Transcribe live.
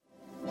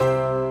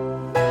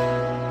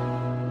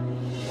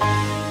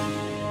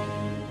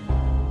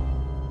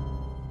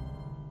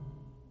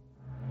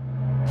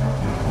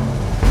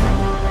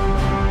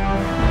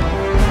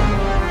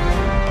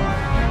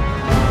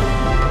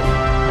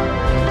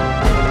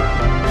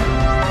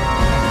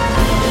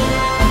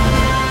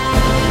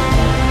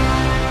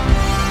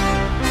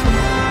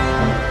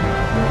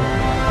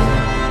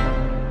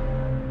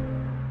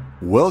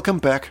Welcome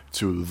back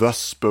to Thus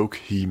Spoke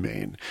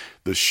He-Man,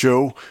 the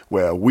show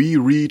where we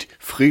read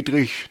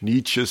Friedrich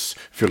Nietzsche's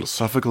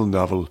philosophical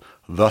novel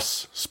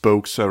Thus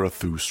Spoke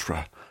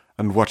Zarathustra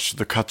and watch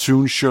the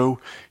cartoon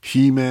show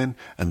He-Man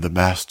and the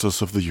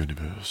Masters of the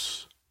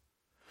Universe.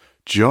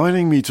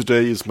 Joining me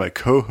today is my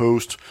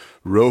co-host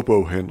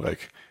Robo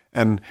Henrik,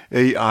 an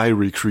AI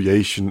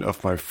recreation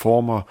of my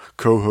former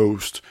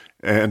co-host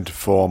and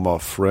former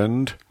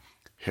friend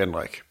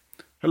Henrik.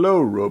 Hello,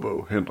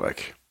 Robo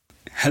Henrik.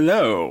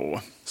 Hello.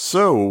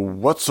 So,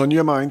 what's on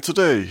your mind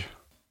today?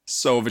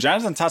 So,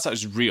 Vagina Dentata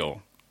is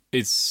real.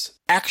 It's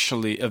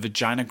actually a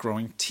vagina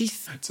growing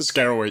teeth to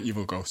scare away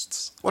evil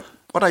ghosts. What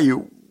are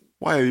you...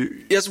 Why are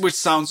you... Yes, which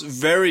sounds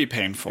very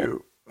painful.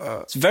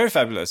 It's very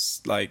fabulous.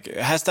 Like, it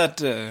has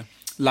that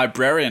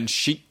librarian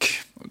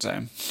chic, I would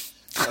say.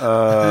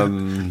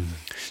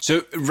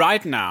 So,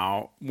 right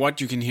now, what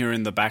you can hear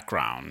in the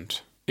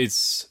background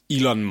is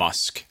Elon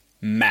Musk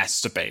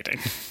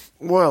masturbating.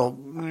 Well,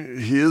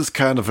 he is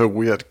kind of a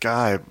weird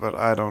guy, but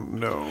I don't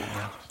know.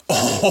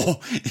 Oh,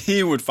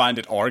 he would find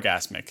it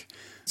orgasmic.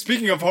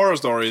 Speaking of horror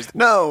stories...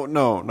 No.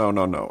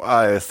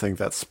 I think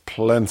that's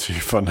plenty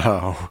for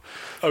now.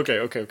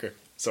 Okay.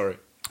 Sorry.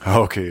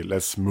 Okay,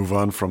 let's move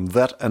on from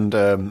that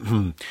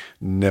and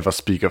never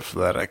speak of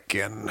that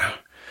again.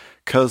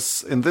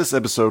 'Cause in this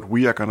episode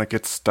we are gonna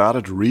get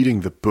started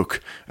reading the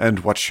book and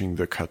watching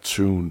the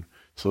cartoon.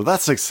 So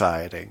that's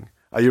exciting.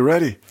 Are you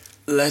ready?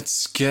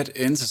 Let's get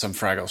into some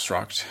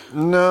Fraggle-Struct.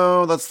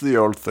 No, that's the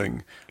old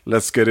thing.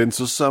 Let's get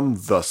into some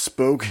Thus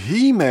Spoke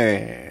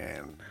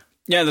He-Man.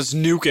 Yeah, let's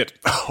nuke it.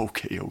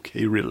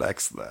 Okay,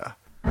 relax there.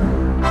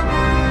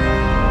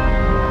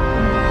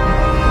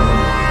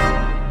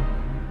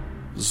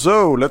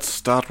 So, let's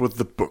start with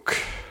the book.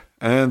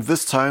 And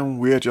this time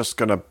we're just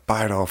gonna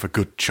bite off a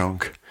good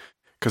chunk.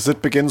 'Cause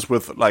it begins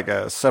with like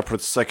a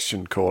separate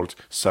section called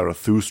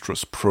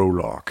Zarathustra's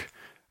Prologue.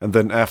 And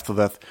then after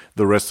that,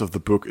 the rest of the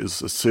book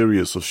is a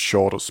series of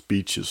shorter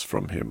speeches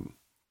from him.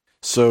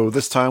 So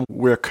this time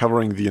we're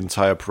covering the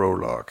entire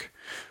prologue.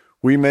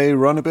 We may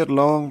run a bit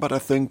long, but I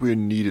think we're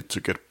needed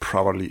to get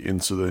properly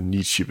into the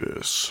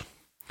Nietzscheverse.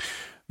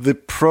 The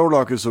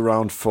prologue is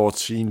around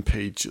 14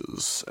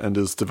 pages and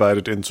is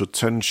divided into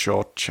 10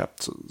 short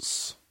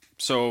chapters.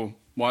 So,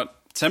 what,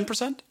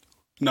 10%?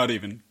 Not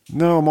even.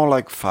 No, more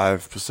like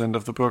 5%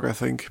 of the book, I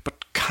think. But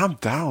calm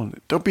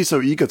down. Don't be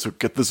so eager to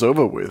get this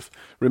over with.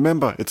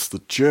 Remember, it's the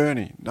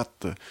journey,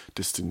 not the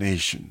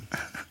destination.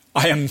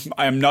 I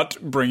am not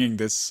bringing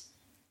this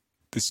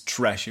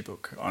trashy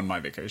book on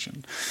my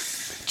vacation.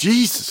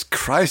 Jesus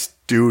Christ,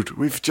 dude.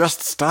 We've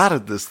just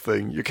started this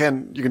thing. You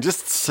can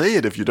just say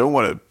it if you don't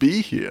want to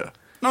be here.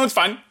 No, it's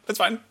fine. It's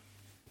fine.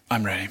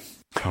 I'm ready.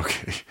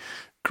 Okay,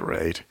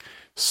 great.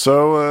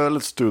 So,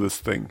 let's do this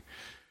thing.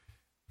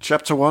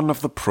 Chapter 1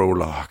 of the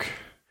prologue.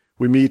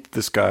 We meet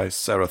this guy,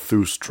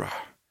 Zarathustra.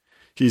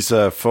 He's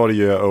a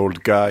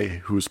 40-year-old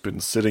guy who's been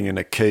sitting in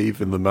a cave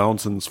in the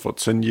mountains for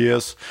 10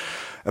 years,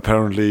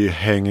 apparently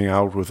hanging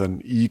out with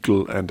an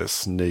eagle and a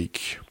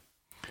snake.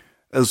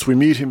 As we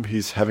meet him,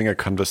 he's having a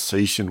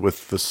conversation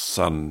with the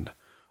sun,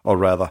 or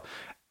rather,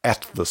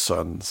 at the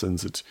sun,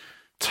 since it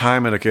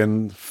time and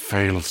again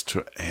fails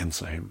to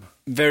answer him.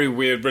 Very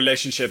weird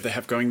relationship they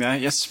have going there,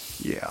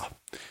 yes? Yeah.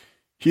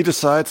 He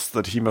decides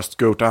that he must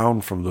go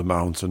down from the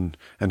mountain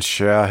and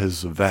share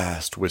his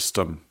vast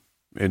wisdom,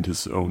 in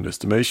his own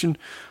estimation,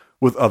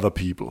 with other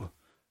people.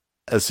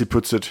 As he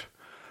puts it,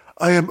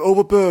 I am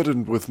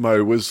overburdened with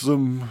my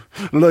wisdom.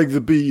 Like the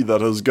bee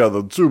that has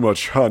gathered too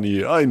much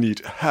honey, I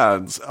need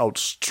hands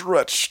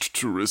outstretched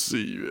to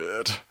receive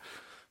it.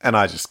 And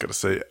I just gotta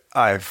say,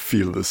 I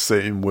feel the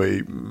same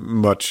way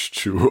much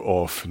too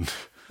often.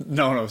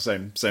 No,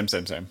 same.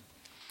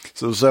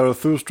 So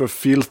Zarathustra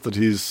feels that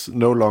he's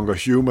no longer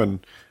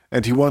human,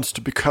 and he wants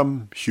to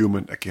become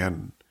human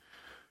again.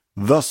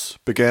 Thus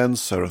began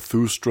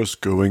Zarathustra's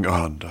going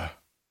under.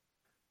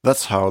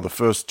 That's how the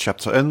first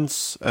chapter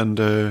ends, and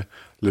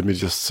let me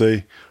just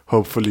say,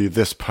 hopefully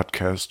this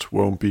podcast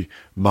won't be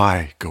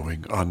my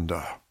going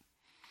under.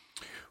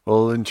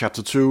 Well, in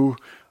chapter 2,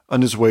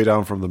 on his way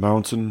down from the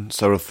mountain,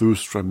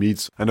 Zarathustra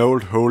meets an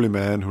old holy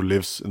man who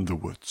lives in the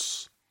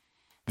woods.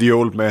 The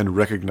old man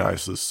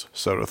recognizes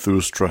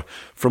Zarathustra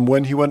from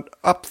when he went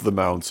up the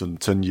mountain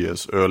 10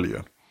 years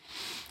earlier.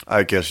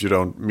 I guess you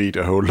don't meet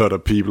a whole lot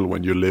of people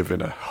when you live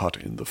in a hut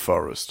in the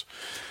forest.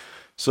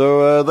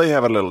 So they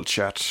have a little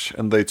chat,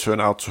 and they turn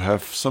out to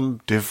have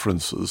some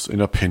differences in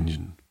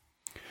opinion.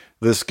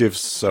 This gives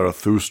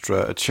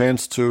Zarathustra a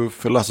chance to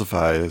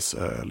philosophize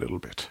a little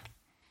bit.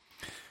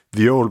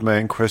 The old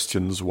man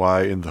questions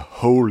why in the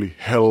holy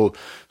hell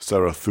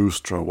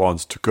Zarathustra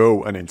wants to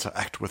go and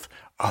interact with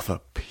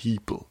other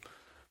people.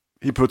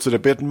 He puts it a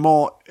bit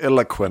more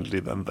eloquently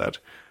than that,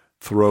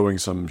 throwing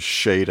some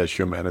shade at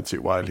humanity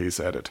while he's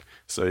at it,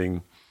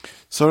 saying,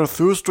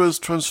 Zarathustra is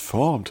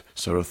transformed.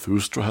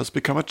 Zarathustra has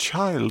become a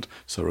child.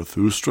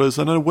 Zarathustra is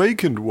an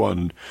awakened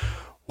one.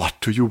 What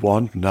do you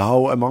want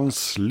now among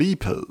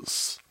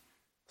sleepers?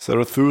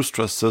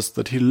 Zarathustra says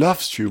that he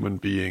loves human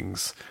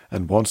beings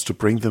and wants to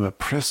bring them a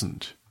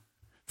present.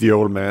 The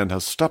old man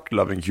has stopped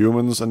loving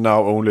humans and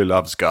now only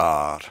loves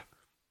God.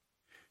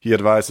 He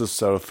advises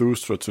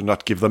Zarathustra to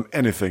not give them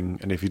anything,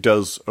 and if he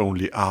does,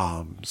 only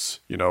alms.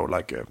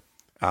 Like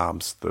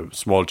alms, the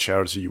small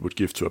charity you would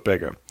give to a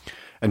beggar.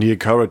 And he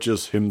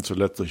encourages him to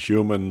let the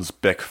humans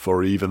beg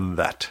for even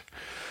that.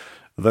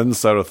 Then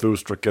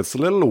Zarathustra gets a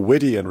little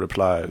witty and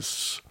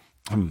replies,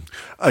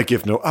 I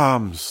give no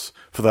alms,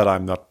 for that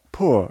I'm not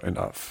poor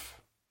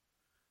enough.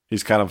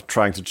 He's kind of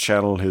trying to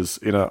channel his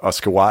inner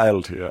Oscar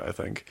Wilde here, I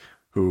think,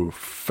 who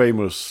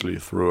famously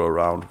threw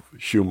around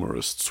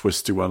humorous,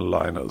 twisty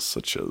one-liners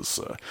such as,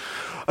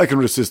 I can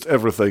resist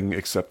everything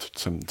except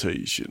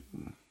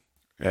temptation.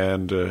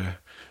 And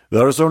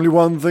there is only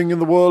one thing in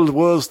the world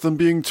worse than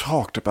being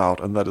talked about,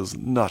 and that is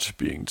not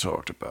being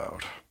talked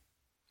about.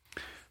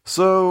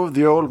 So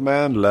the old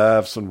man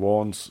laughs and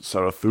warns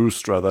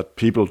Zarathustra that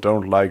people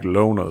don't like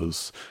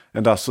loners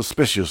and are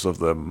suspicious of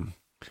them.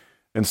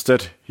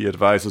 Instead, he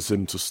advises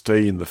him to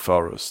stay in the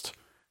forest.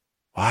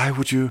 Why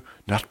would you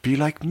not be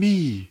like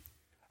me?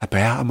 A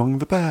bear among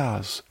the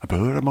bears, a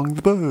bird among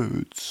the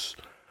birds.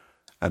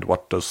 And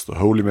what does the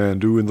holy man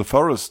do in the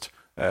forest?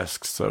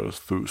 Asks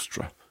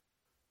Zarathustra.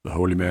 The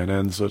holy man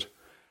answered,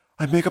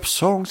 I make up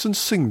songs and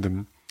sing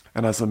them,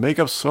 and as I make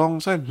up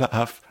songs I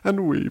laugh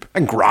and weep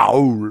and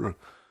growl.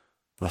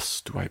 Thus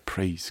do I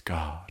praise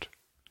God.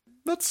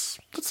 That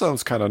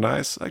sounds kind of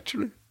nice,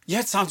 actually.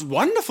 Yeah, it sounds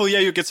wonderful. Yeah,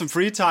 you get some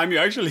free time. You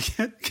actually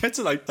get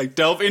to like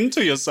delve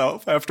into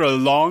yourself after a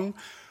long,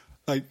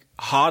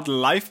 hard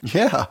life.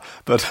 Yeah,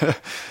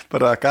 but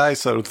our guy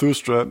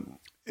Zarathustra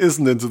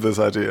isn't into this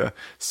idea.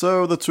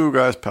 So the two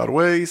guys part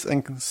ways,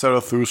 and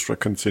Zarathustra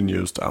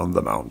continues down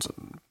the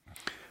mountain.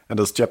 And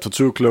as chapter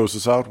 2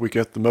 closes out, we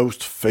get the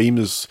most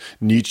famous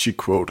Nietzsche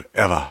quote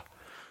ever.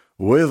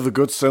 With a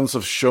good sense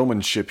of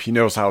showmanship, he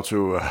knows how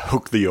to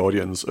hook the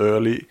audience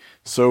early,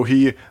 so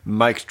he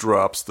mic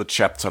drops the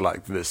chapter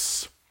like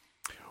this.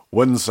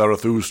 When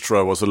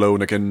Zarathustra was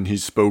alone again, he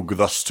spoke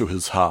thus to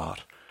his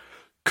heart.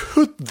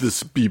 Could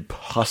this be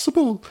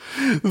possible?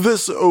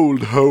 This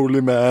old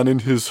holy man in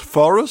his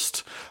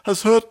forest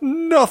has heard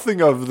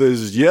nothing of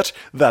this yet,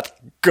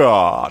 that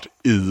God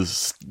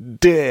is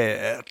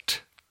dead.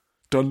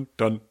 Dun,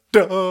 dun,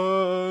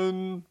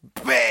 dun.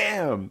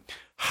 Bam!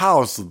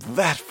 How's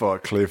that for a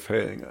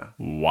cliffhanger?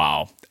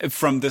 Wow.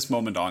 From this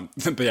moment on,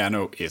 the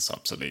piano is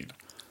obsolete.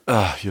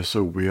 You're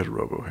so weird,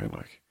 Robo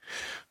Henrik.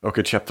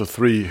 Okay, chapter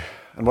 3.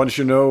 And once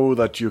you know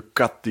that you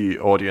got the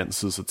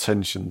audience's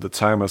attention, the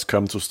time has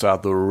come to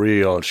start the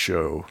real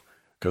show.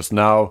 Because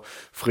now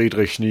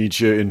Friedrich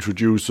Nietzsche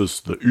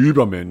introduces the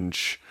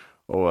Übermensch,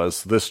 or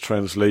as this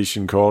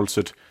translation calls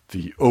it,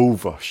 the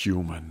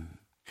overhuman.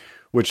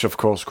 Which of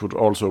course could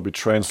also be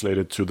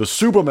translated to the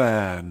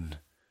Superman.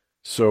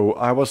 So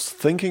I was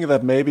thinking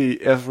that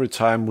maybe every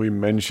time we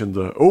mention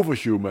the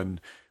overhuman,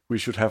 we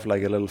should have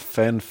like a little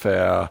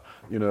fanfare,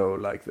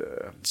 like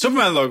the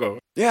Superman logo.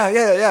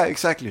 Yeah,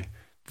 exactly.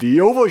 The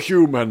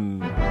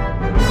overhuman.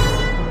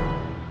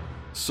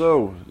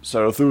 So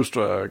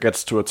Zarathustra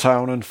gets to a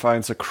town and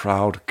finds a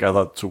crowd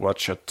gathered to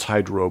watch a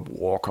tightrope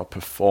walker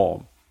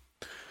perform.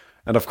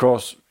 And of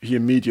course, he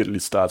immediately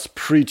starts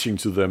preaching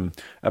to them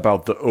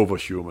about the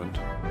overhuman.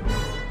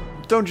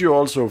 Don't you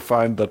also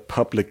find that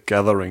public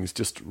gatherings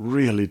just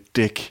really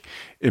dig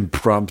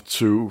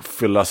impromptu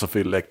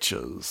philosophy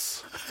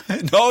lectures?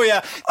 Oh,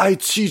 yeah. I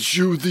teach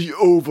you the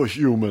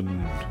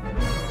overhuman,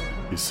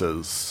 he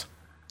says.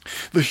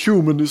 The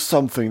human is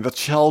something that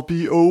shall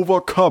be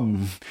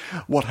overcome.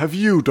 What have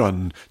you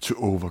done to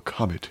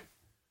overcome it?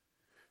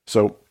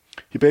 So,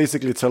 he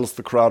basically tells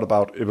the crowd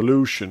about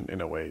evolution in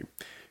a way.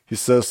 He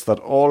says that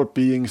all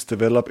beings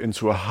develop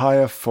into a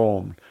higher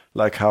form,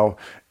 like how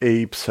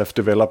apes have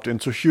developed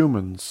into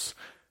humans.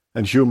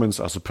 And humans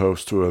are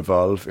supposed to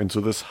evolve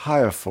into this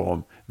higher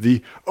form,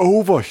 the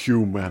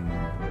overhuman.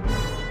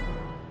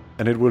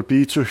 And it will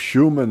be to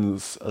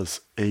humans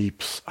as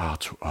apes are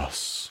to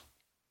us.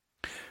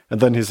 And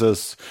then he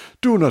says,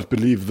 do not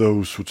believe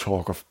those who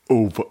talk of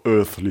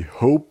over-earthly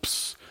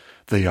hopes.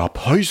 They are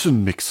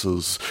poison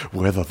mixers,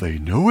 whether they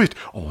know it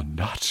or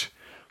not.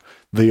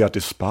 They are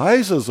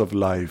despisers of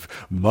life,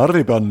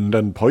 moribund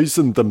and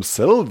poisoned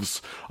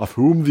themselves, of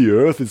whom the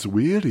earth is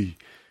weary.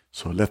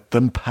 So let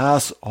them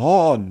pass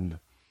on.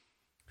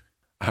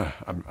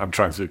 I'm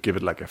trying to give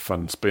it like a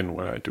fun spin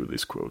when I do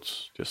these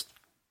quotes, just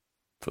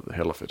for the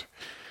hell of it.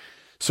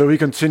 So he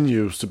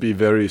continues to be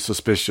very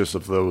suspicious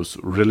of those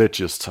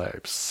religious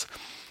types.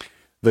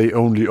 They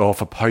only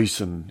offer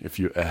poison if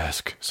you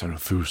ask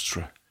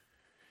Zarathustra.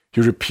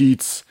 He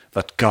repeats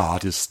that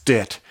God is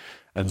dead,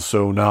 and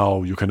so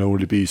now you can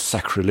only be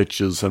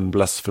sacrilegious and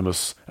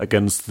blasphemous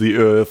against the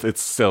earth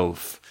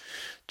itself.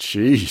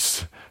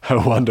 Jeez, I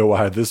wonder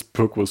why this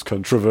book was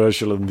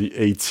controversial in the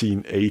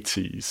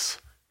 1880s.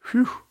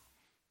 Whew.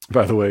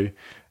 By the way,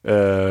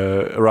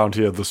 around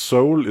here the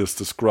soul is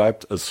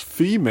described as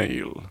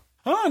female.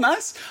 Oh,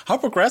 nice. How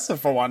progressive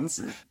for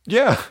once.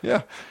 Yeah.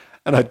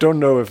 And I don't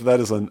know if that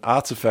is an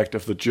artifact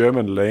of the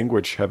German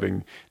language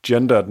having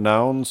gendered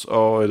nouns,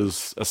 or it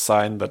is a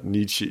sign that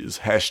Nietzsche is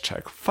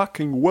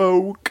 #fucking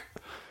woke.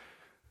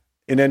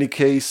 In any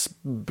case,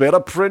 better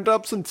print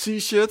up some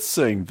t-shirts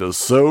saying the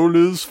soul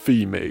is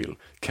female,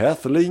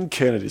 Kathleen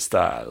Kennedy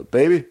style,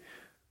 baby.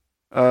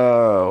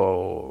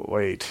 Oh,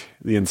 wait,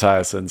 the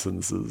entire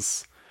sentence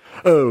is,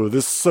 oh,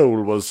 this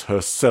soul was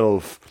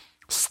herself,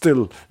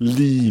 still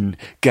lean,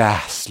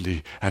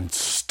 ghastly, and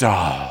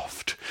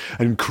starved,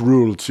 and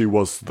cruelty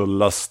was the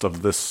lust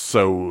of this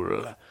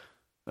soul.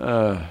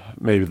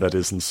 Maybe that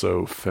isn't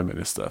so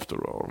feminist after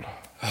all.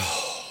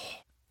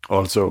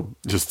 Also,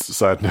 just a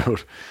side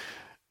note,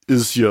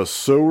 is your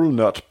soul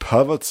not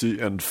poverty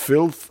and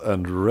filth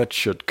and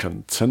wretched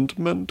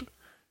contentment?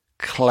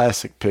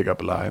 Classic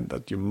pickup line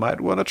that you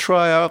might want to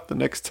try out the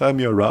next time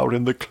you're out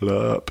in the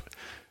club.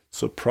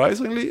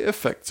 Surprisingly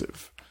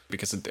effective.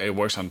 Because it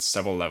works on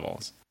several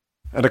levels.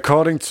 And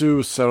according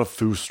to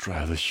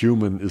Zarathustra, the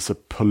human is a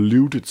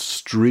polluted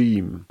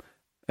stream,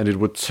 and it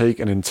would take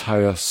an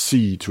entire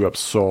sea to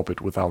absorb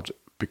it without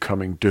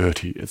becoming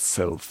dirty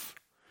itself.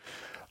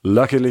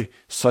 Luckily,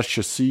 such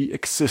a sea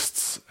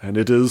exists, and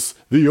it is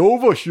the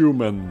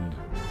overhuman.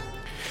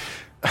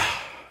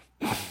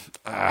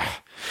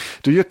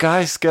 Do you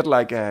guys get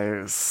like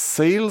a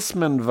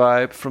salesman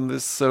vibe from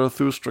this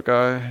Zarathustra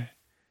guy?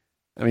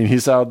 I mean,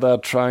 he's out there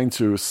trying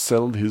to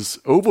sell his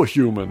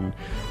overhuman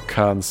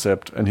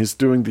concept, and he's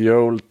doing the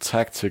old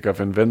tactic of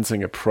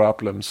inventing a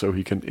problem so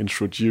he can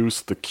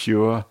introduce the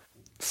cure.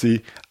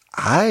 See,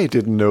 I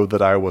didn't know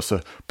that I was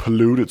a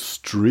polluted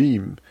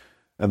stream,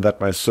 and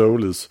that my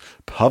soul is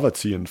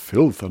poverty and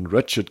filth and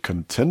wretched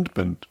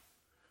contentment.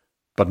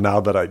 But now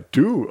that I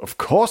do, of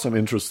course I'm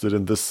interested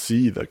in this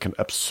sea that can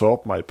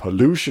absorb my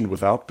pollution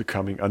without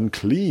becoming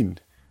unclean.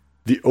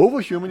 The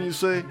overhuman, you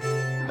say?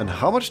 And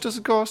how much does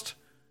it cost?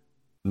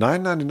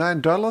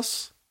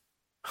 $9.99?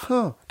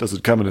 Huh, does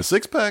it come in a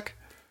six-pack?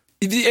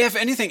 If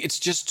anything, it's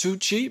just too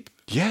cheap.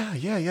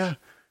 Yeah.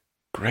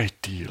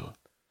 Great deal.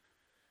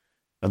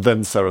 And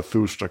then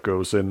Zarathustra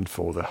goes in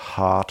for the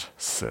hard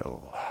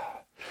sell.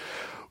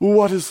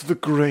 What is the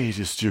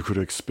greatest you could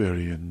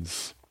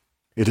experience?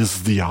 It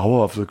is the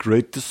hour of the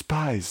great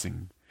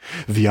despising,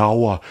 the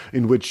hour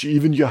in which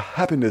even your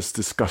happiness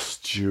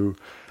disgusts you,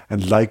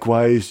 and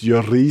likewise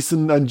your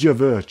reason and your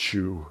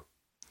virtue.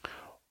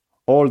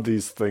 All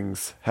these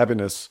things,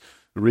 happiness,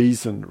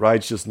 reason,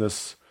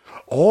 righteousness,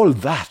 all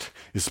that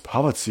is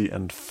poverty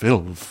and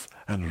filth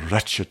and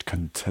wretched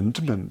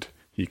contentment,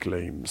 he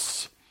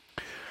claims.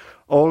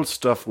 All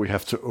stuff we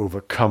have to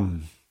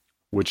overcome,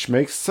 which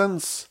makes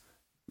sense.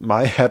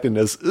 My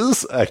happiness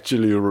is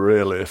actually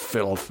really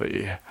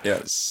filthy.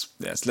 Yes.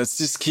 Let's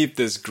just keep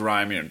this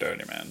grimy and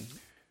dirty, man.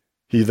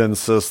 He then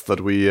says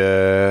that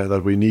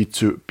we need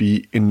to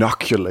be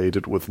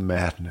inoculated with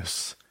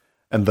madness,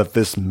 and that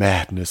this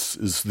madness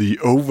is the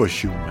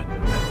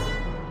overhuman.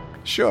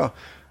 Sure,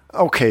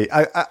 okay,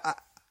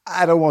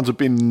 I don't want to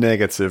be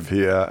negative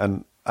here,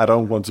 and I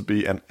don't want to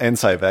be an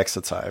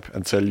anti-vaxxer type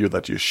and tell you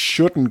that you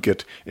shouldn't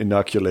get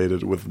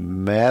inoculated with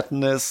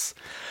madness.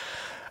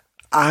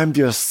 I'm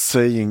just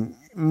saying,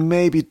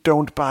 maybe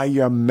don't buy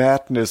your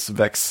madness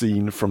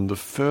vaccine from the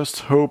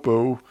first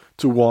hobo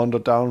to wander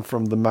down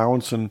from the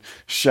mountain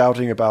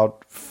shouting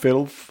about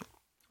filth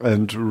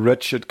and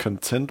wretched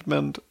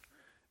contentment.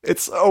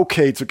 It's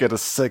okay to get a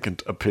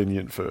second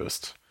opinion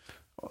first.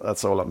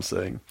 That's all I'm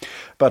saying.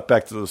 But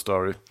back to the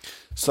story.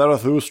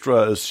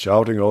 Zarathustra is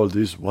shouting all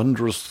these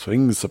wondrous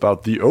things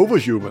about the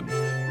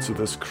overhuman to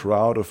this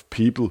crowd of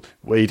people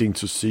waiting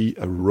to see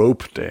a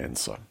rope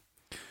dancer.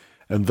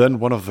 And then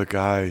one of the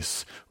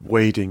guys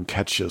waiting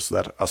catches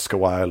that Oscar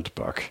Wilde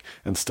buck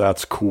and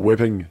starts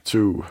quipping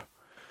too.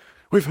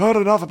 We've heard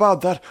enough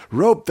about that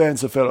rope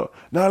dancer fellow.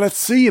 Now let's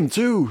see him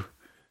too.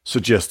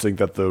 Suggesting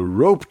that the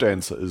rope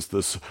dancer is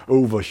this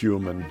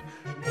overhuman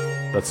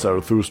that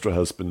Zarathustra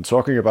has been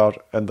talking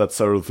about, and that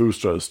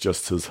Zarathustra is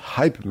just his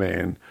hype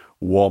man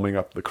warming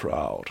up the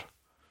crowd.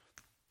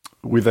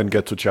 We then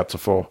get to chapter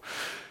 4,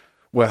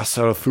 where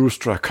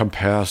Zarathustra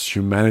compares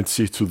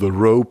humanity to the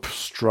rope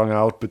strung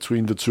out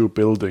between the two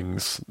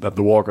buildings that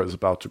the walker is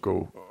about to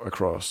go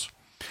across.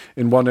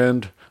 In one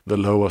end, the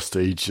lower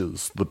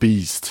stages, the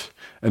beast,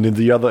 and in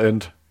the other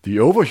end, the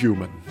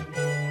overhuman.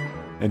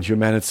 And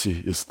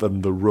humanity is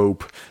then the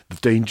rope, the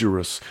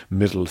dangerous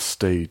middle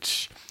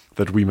stage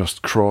that we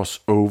must cross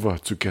over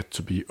to get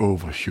to be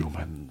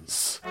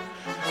overhumans.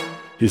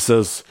 He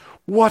says,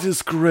 what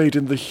is great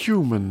in the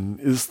human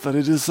is that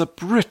it is a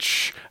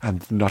bridge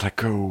and not a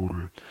goal.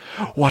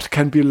 What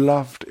can be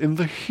loved in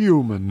the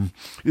human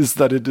is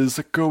that it is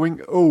a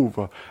going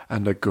over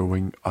and a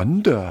going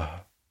under.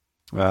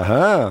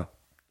 Aha!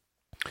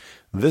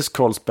 This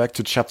calls back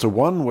to chapter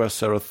 1, where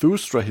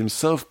Zarathustra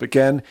himself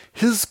began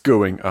his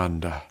going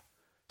under.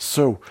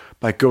 So,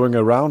 by going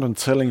around and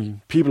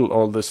telling people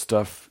all this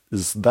stuff,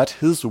 is that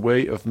his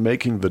way of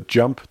making the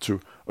jump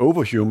to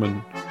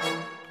overhuman?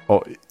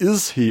 Or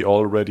is he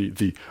already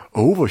the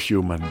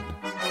overhuman?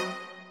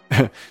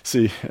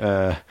 See,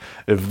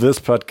 if this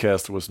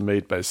podcast was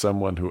made by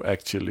someone who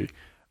actually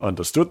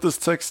understood this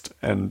text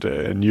and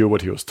knew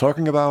what he was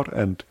talking about,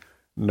 and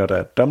not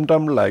a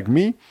dum-dum like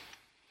me,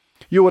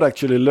 you would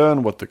actually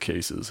learn what the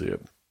case is here.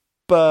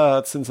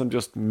 But since I'm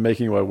just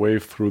making my way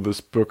through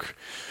this book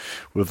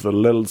with a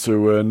little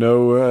to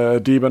no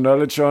deeper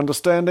knowledge or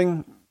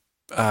understanding,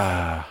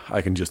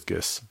 I can just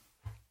guess.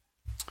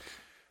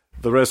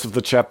 The rest of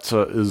the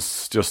chapter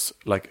is just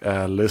like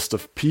a list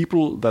of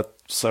people that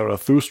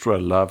Zarathustra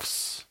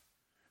loves.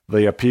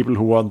 They are people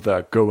who want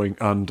their going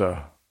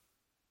under.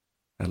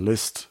 A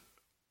list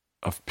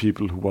of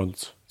people who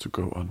want to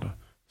go under.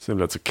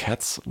 Similar to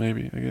cats,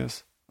 maybe, I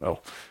guess.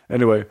 Well,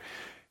 anyway,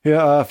 here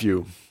are a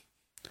few.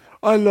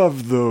 I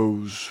love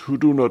those who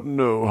do not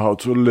know how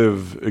to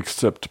live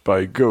except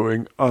by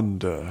going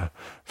under,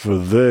 for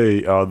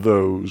they are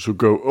those who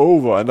go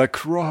over and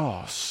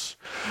across.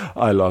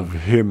 I love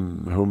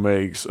him who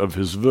makes of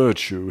his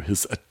virtue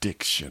his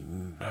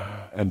addiction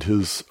and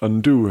his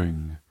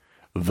undoing.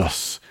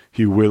 Thus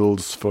he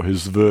wills for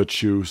his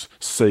virtue's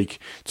sake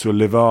to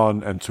live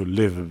on and to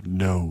live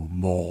no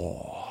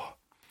more.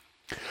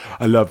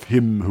 I love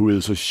him who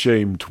is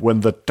ashamed when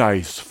the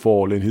dice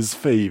fall in his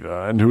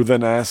favor, and who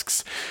then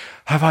asks,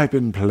 have I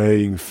been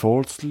playing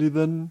falsely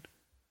then?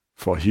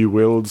 For he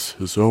wills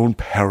his own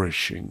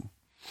perishing.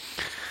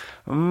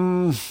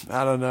 I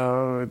don't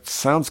know, it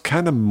sounds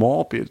kind of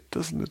morbid,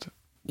 doesn't it?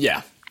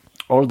 Yeah.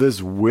 All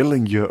this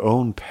willing your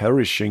own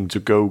perishing to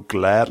go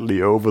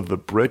gladly over the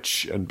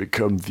bridge and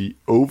become the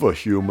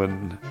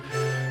overhuman.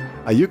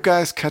 Are you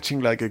guys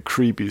catching like a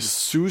creepy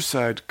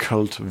suicide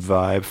cult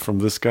vibe from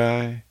this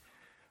guy?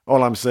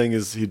 All I'm saying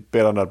is he'd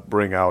better not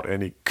bring out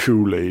any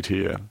Kool-Aid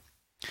here.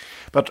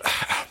 But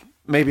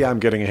maybe I'm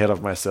getting ahead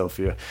of myself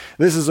here.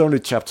 This is only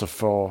chapter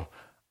 4.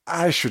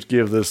 I should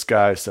give this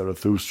guy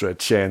Zarathustra a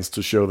chance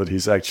to show that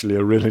he's actually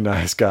a really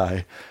nice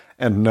guy,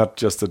 and not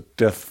just a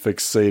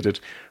death-fixated,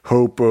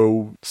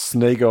 hobo,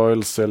 snake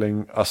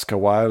oil-selling, Oscar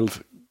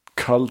Wilde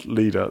cult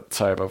leader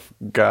type of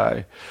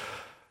guy.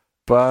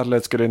 But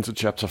let's get into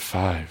chapter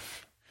 5.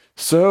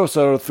 So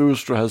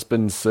Zarathustra has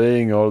been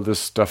saying all this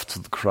stuff to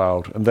the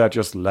crowd, and they're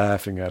just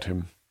laughing at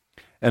him.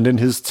 And in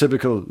his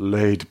typical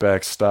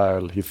laid-back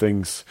style, he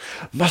thinks,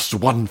 must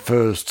one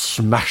first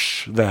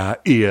smash their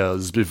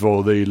ears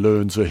before they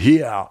learn to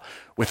hear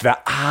with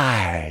their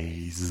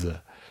eyes?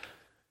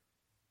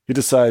 He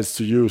decides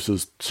to use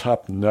his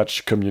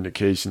top-notch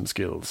communication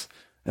skills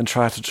and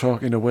try to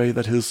talk in a way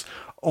that his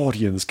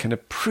audience can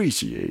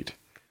appreciate.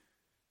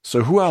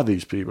 So who are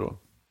these people?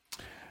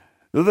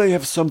 They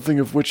have something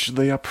of which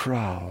they are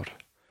proud.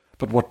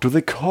 But what do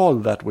they call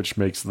that which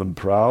makes them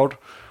proud?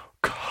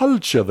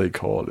 Culture, they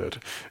call it.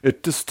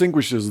 It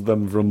distinguishes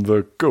them from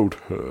the goat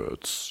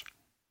herds.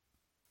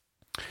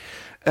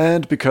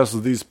 And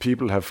because these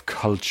people have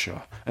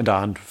culture and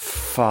aren't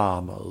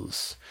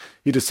farmers,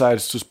 he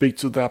decides to speak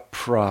to their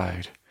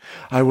pride.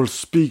 I will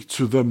speak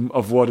to them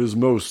of what is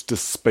most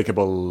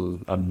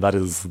despicable, and that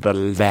is the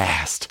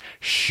last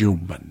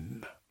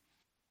human.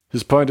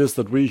 His point is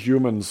that we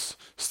humans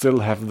still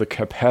have the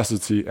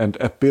capacity and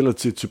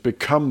ability to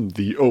become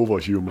the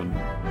overhuman.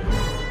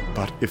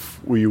 But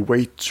if we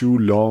wait too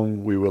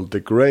long, we will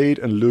degrade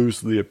and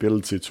lose the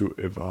ability to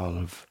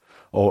evolve.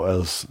 Or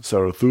as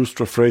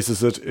Zarathustra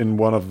phrases it in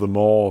one of the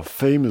more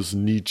famous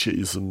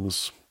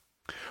Nietzscheisms,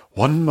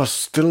 one must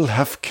still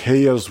have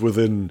chaos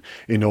within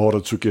in order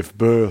to give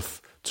birth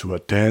to a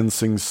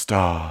dancing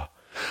star.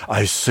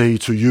 I say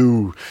to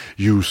you,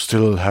 you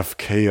still have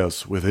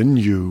chaos within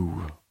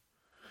you.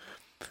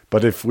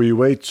 But if we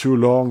wait too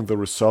long, the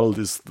result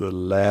is the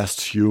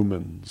last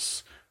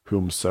humans,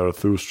 whom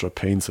Zarathustra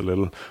paints a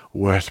little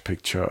word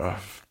picture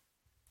of.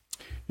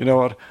 You know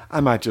what? I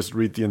might just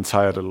read the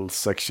entire little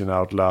section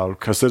out loud,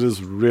 because it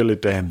is really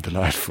damn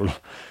delightful.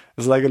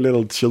 It's like a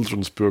little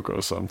children's book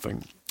or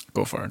something.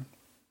 Go for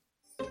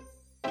it.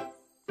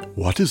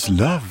 What is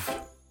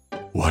love?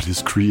 What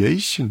is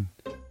creation?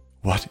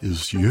 What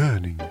is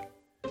yearning?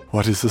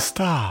 What is a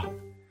star?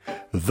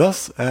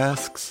 Thus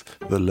asks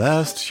the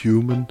last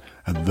human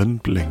and then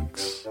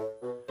blinks.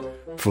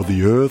 For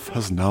the earth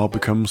has now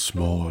become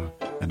small,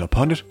 and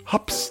upon it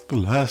hops the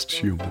last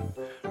human,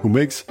 who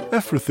makes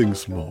everything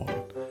small.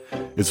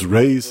 Its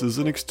race is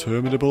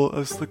inexterminable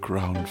as the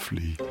ground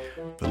flea.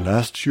 The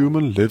last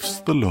human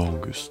lives the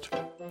longest.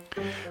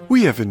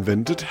 We have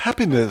invented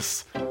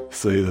happiness,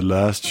 say the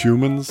last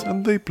humans,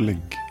 and they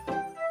blink.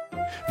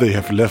 They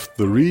have left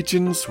the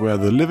regions where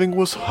the living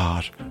was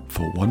hard,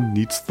 for one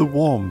needs the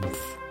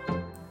warmth.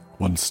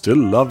 One still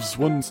loves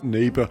one's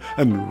neighbor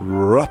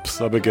and rubs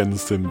up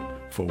against him,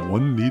 for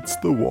one needs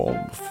the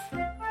warmth.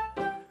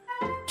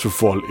 To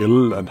fall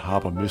ill and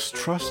harbor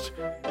mistrust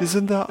is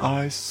in their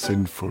eyes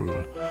sinful.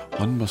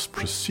 One must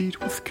proceed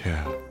with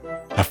care.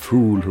 A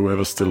fool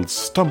whoever still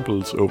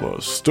stumbles over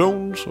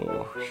stones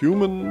or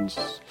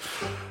humans.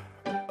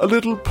 A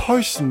little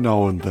poison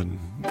now and then,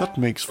 that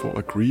makes for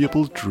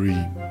agreeable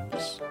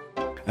dreams.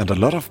 And a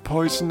lot of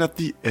poison at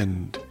the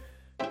end,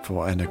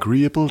 for an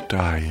agreeable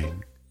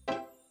dying.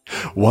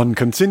 One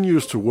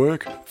continues to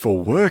work, for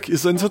work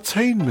is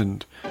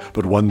entertainment,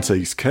 but one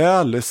takes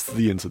care lest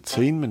the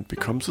entertainment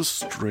becomes a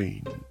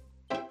strain.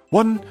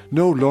 One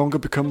no longer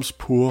becomes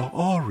poor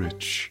or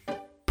rich.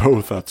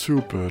 Both are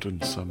too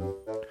burdensome.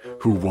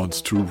 Who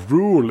wants to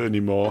rule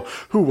anymore?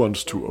 Who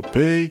wants to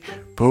obey?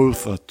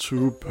 Both are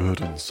too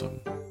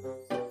burdensome.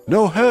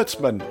 No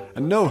herdsman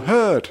and no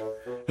herd.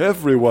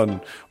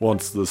 Everyone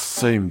wants the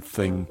same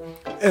thing.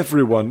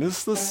 Everyone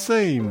is the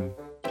same.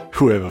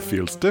 Whoever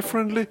feels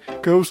differently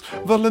goes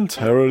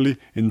voluntarily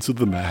into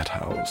the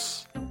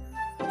madhouse.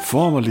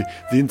 Formerly,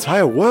 the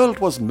entire world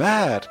was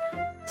mad,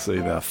 say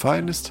their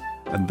finest,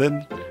 and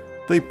then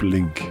they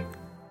blink.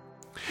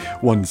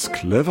 One's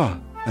clever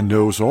and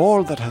knows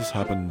all that has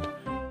happened,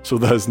 so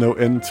there's no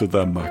end to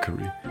their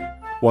mockery.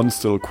 One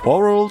still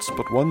quarrels,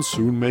 but one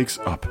soon makes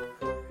up.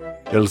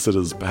 Else it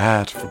is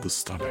bad for the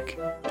stomach.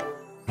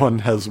 One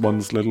has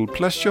one's little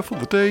pleasure for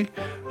the day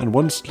and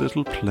one's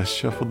little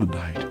pleasure for the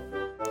night.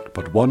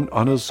 But one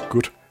honors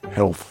good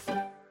health.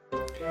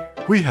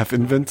 We have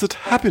invented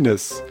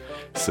happiness,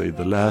 say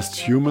the last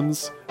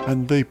humans,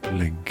 and they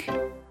blink.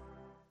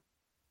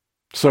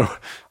 So,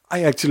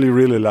 I actually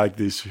really like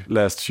these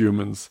last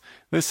humans.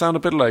 They sound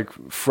a bit like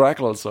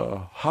Fraggles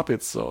or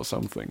Hobbits or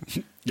something.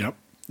 Yep.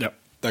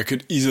 That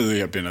could easily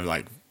have been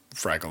a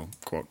Fraggle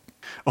quote.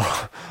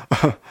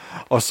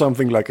 Or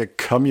something like a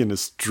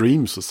communist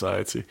dream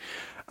society.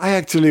 I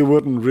actually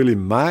wouldn't really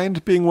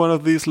mind being one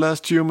of these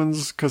last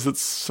humans, because it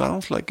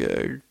sounds like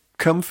a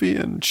comfy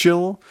and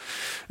chill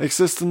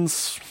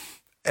existence.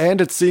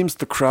 And it seems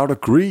the crowd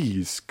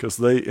agrees, because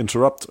they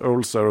interrupt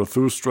old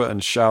Zarathustra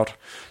and shout,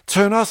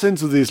 "Turn us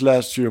into these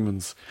last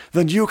humans,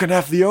 then you can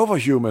have the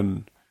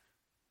overhuman."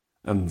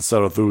 And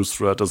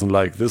Zarathustra doesn't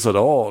like this at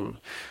all.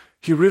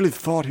 He really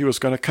thought he was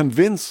going to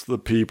convince the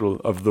people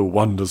of the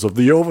wonders of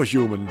the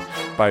overhuman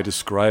by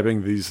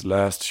describing these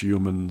last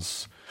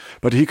humans.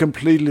 But he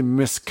completely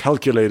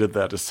miscalculated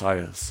their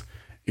desires.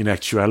 In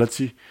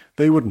actuality,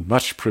 they would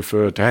much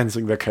prefer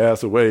dancing their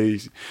cares away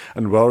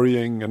and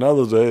worrying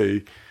another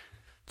day.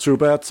 Too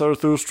bad,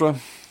 Zarathustra.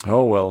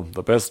 Oh well,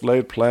 the best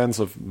laid plans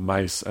of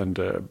mice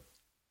and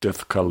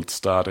death cult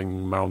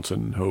starting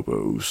mountain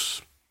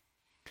hobos.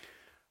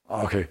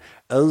 Okay,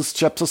 as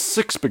chapter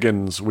 6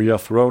 begins, we are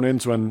thrown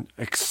into an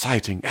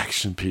exciting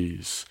action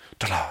piece.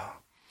 Ta-da!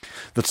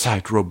 The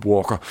tightrope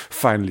walker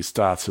finally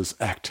starts his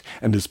act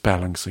and is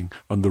balancing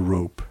on the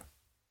rope.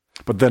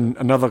 But then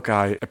another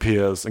guy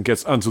appears and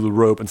gets onto the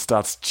rope and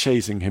starts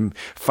chasing him,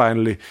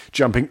 finally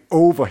jumping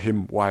over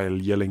him while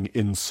yelling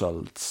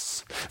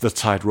insults. The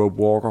tightrope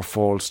walker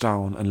falls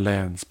down and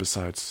lands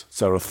beside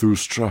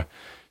Zarathustra,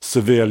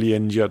 severely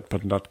injured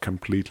but not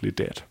completely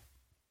dead.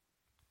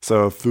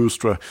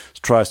 Zarathustra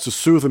tries to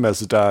soothe him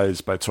as he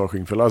dies by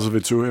talking philosophy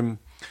to him,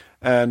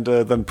 and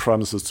then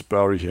promises to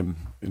bury him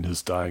in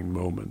his dying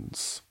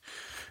moments.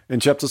 In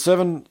chapter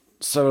 7,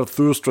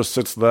 Zarathustra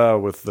sits there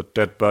with the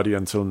dead body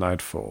until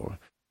nightfall.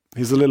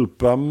 He's a little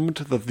bummed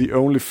that the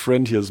only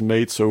friend he has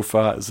made so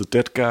far is a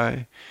dead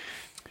guy.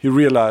 He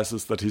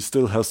realizes that he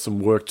still has some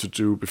work to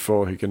do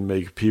before he can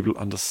make people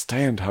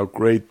understand how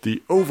great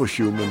the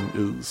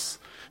overhuman is.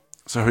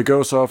 So he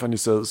goes off and he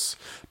says,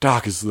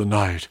 "Dark is the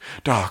night,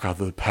 dark are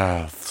the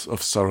paths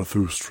of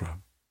Zarathustra.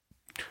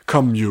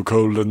 Come, you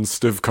cold and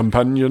stiff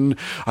companion,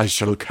 I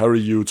shall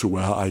carry you to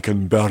where I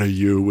can bury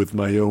you with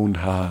my own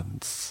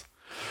hands."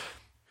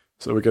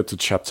 So we get to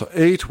chapter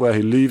 8, where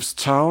he leaves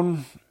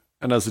town,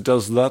 and as he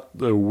does that,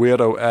 the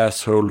weirdo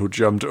asshole who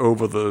jumped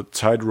over the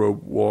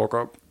tightrope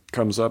walker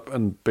comes up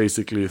and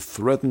basically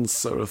threatens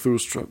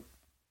Zarathustra.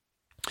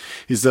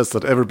 He says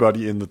that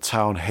everybody in the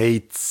town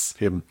hates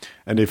him,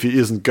 and if he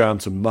isn't gone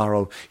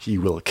tomorrow, he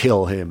will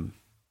kill him.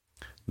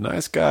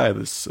 Nice guy,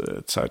 this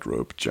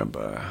tightrope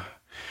jumper.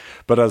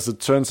 But as it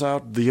turns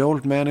out, the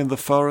old man in the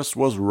forest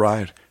was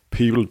right.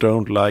 People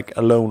don't like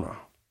a loner.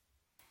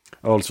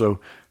 Also,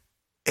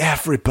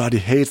 everybody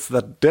hates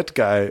that dead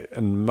guy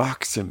and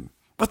mocks him.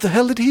 What the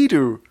hell did he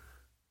do?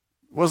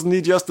 Wasn't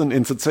he just an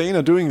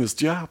entertainer doing his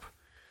job?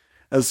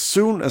 As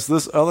soon as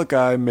this other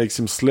guy makes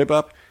him slip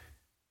up,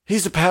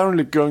 he's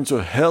apparently going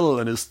to hell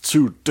and is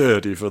too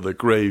dirty for the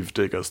grave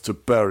diggers to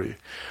bury.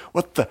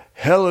 What the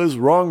hell is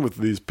wrong with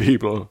these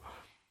people?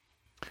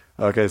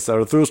 Okay,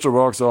 Zarathustra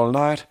walks all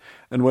night,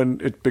 and when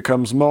it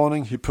becomes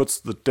morning, he puts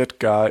the dead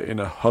guy in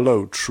a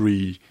hollow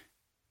tree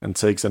and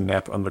takes a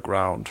nap on the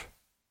ground.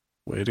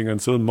 Waiting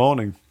until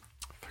morning.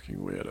 Fucking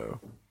weirdo.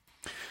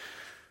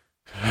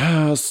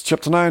 As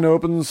chapter 9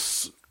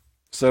 opens,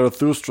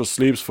 Zarathustra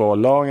sleeps for a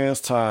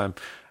long-ass time,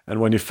 and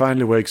when he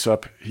finally wakes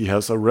up, he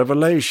has a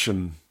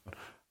revelation.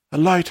 A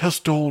light has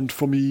dawned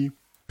for me.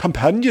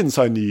 Companions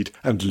I need,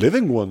 and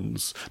living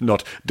ones,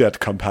 not dead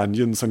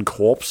companions and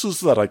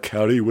corpses that I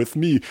carry with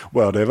me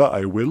wherever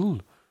I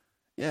will.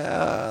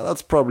 Yeah,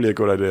 that's probably a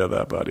good idea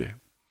there, buddy.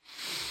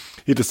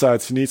 He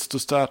decides he needs to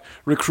start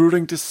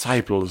recruiting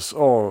disciples,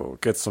 or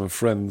get some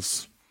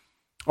friends.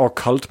 Or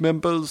cult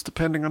members,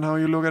 depending on how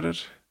you look at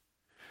it.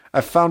 I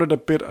found it a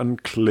bit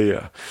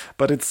unclear,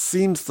 but it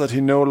seems that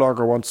he no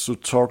longer wants to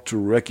talk to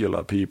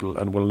regular people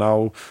and will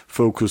now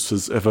focus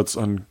his efforts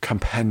on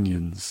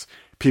companions,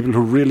 people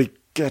who really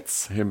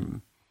gets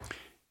him.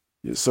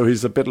 So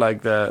he's a bit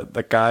like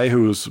the guy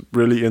who's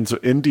really into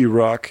indie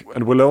rock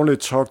and will only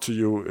talk to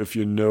you if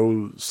you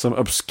know some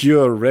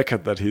obscure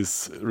record that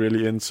he's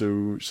really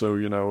into. So,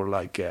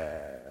 like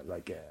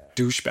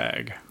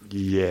douchebag.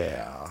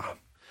 Yeah.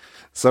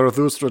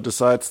 Zarathustra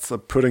decides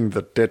that putting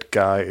the dead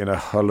guy in a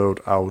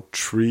hollowed out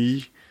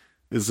tree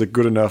is a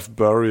good enough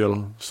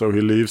burial, so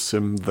he leaves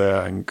him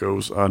there and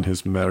goes on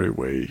his merry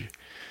way.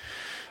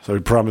 So he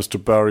promised to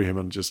bury him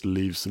and just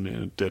leaves him in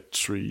a dead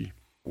tree.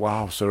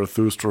 Wow,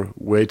 Zarathustra,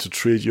 way to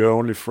treat your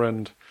only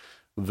friend,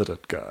 the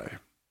dead guy.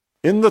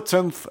 In the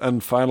 10th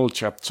and final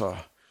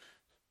chapter,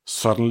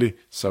 suddenly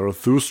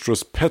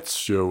Zarathustra's pets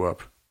show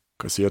up.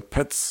 Because he had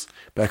pets.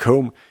 Back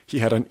home, he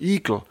had an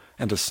eagle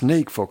and a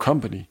snake for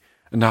company.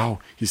 And now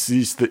he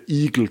sees the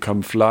eagle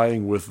come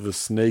flying with the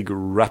snake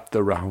wrapped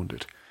around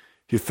it.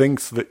 He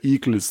thinks the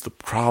eagle is the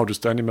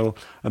proudest animal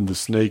and the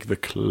snake the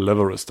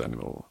cleverest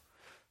animal.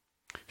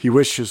 He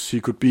wishes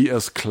he could be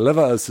as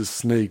clever as his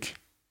snake.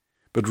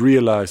 But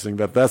realizing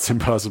that that's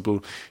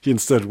impossible, he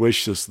instead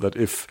wishes that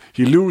if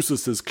he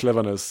loses his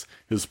cleverness,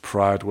 his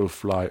pride will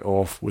fly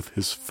off with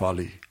his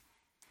folly.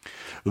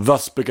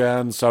 Thus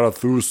began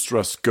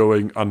Zarathustra's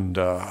going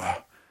under.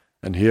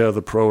 And here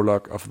the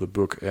prologue of the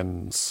book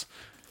ends.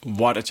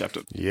 What a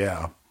chapter.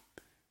 Yeah.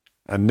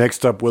 And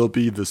next up will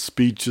be the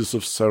speeches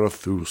of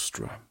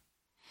Zarathustra.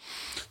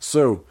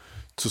 So,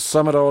 to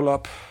sum it all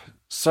up,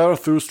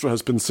 Zarathustra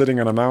has been sitting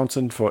on a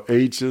mountain for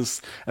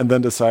ages and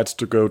then decides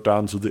to go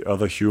down to the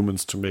other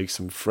humans to make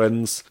some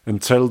friends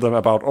and tell them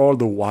about all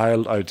the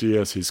wild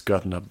ideas he's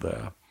gotten up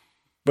there.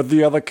 But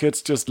the other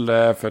kids just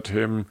laugh at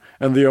him,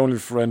 and the only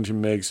friend he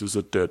makes is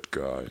a dead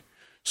guy.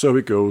 So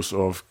he goes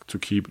off to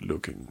keep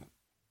looking.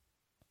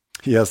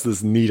 He has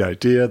this neat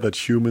idea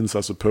that humans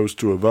are supposed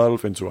to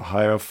evolve into a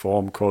higher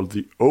form called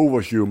the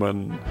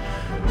overhuman,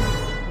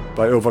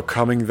 by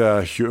overcoming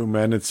their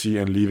humanity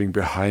and leaving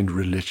behind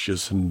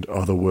religious and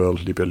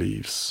otherworldly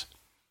beliefs.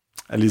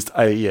 At least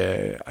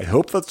I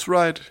hope that's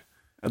right.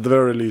 At the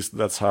very least,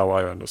 that's how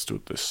I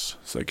understood this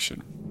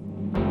section.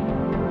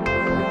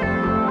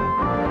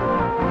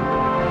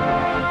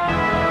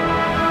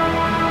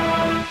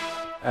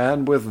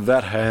 And with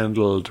that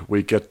handled,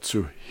 we get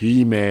to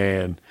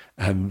He-Man,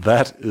 and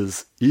that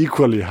is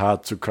equally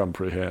hard to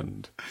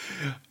comprehend.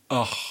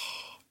 Oh,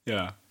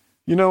 yeah.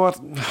 You know what?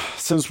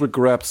 Since we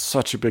grabbed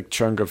such a big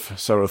chunk of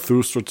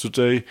Zarathustra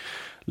today,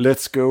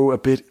 let's go a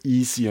bit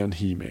easy on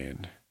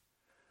He-Man.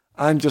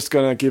 I'm just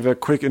gonna give a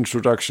quick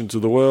introduction to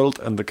the world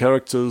and the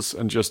characters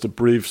and just a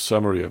brief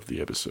summary of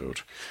the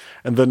episode.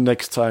 And then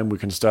next time we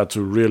can start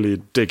to really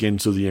dig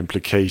into the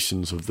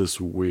implications of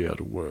this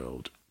weird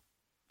world.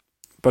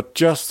 But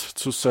just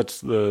to set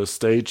the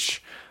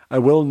stage, I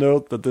will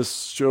note that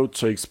this show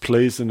takes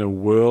place in a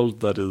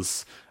world that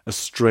is a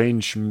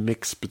strange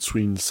mix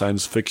between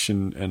science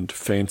fiction and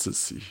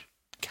fantasy.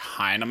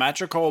 Kind of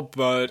magical,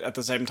 but at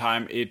the same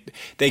time,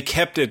 they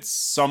kept it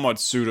somewhat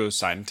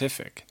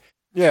pseudo-scientific.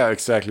 Yeah,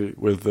 exactly,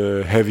 with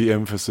a heavy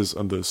emphasis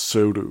on the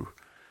pseudo.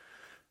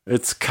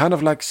 It's kind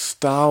of like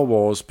Star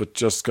Wars, but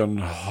just gone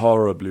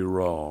horribly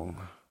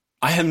wrong.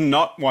 I have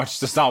not watched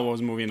the Star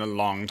Wars movie in a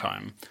long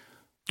time.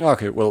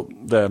 Okay, well,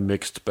 they're a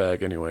mixed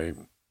bag anyway.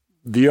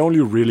 The only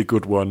really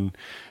good one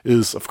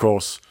is, of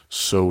course,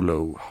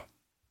 Solo.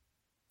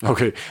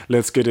 Okay,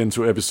 let's get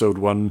into episode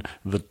 1,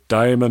 The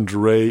Diamond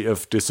Ray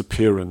of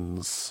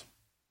Disappearance.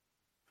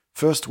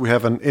 First, we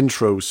have an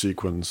intro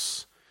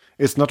sequence.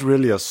 It's not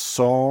really a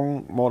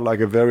song, more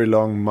like a very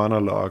long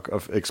monologue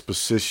of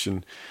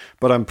exposition,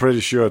 but I'm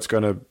pretty sure it's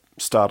gonna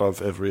start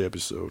off every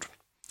episode.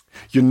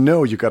 You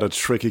know you got a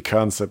tricky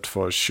concept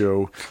for a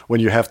show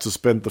when you have to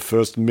spend the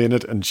first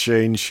minute and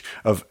change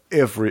of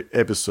every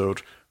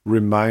episode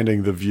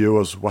reminding the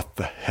viewers what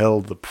the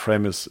hell the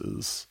premise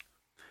is.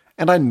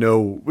 And I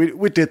know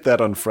we did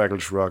that on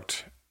Fraggles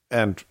Rocked,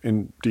 and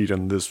indeed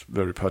on this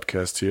very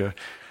podcast here.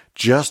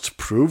 Just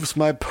proves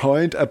my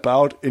point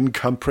about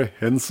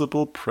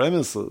incomprehensible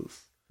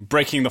premises.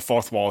 Breaking the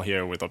fourth wall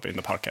here in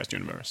the podcast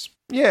universe.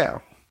 Yeah.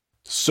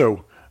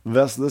 So,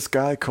 there's this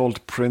guy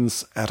called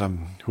Prince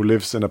Adam, who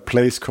lives in a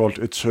place called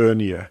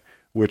Eternia,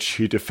 which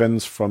he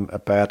defends from a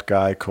bad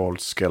guy called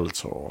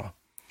Skeletor.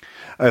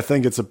 I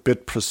think it's a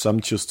bit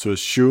presumptuous to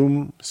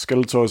assume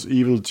Skeletor is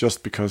evil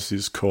just because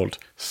he's called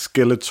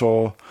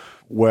Skeletor,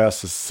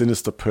 wears a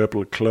sinister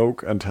purple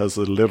cloak and has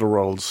a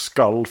literal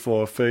skull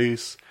for a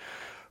face.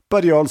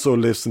 But he also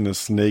lives in a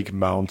snake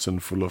mountain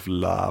full of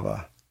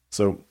lava.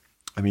 So,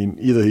 I mean,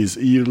 either he's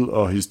evil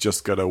or he's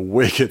just got a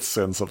wicked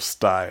sense of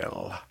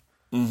style.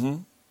 Mm-hmm.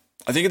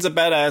 I think it's a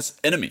badass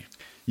enemy.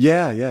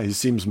 Yeah, he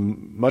seems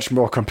much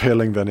more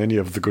compelling than any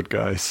of the good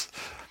guys.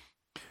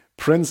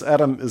 Prince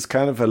Adam is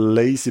kind of a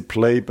lazy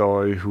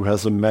playboy who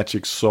has a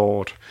magic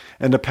sword,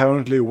 and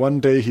apparently one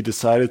day he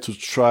decided to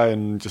try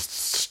and just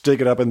stick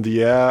it up in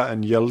the air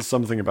and yell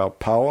something about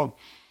power.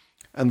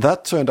 And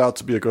that turned out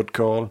to be a good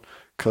call,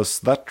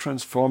 because that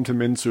transformed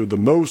him into the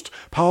most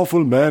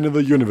powerful man in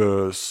the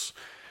universe.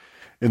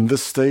 In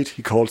this state,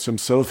 he calls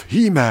himself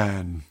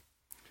He-Man.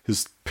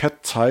 His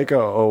pet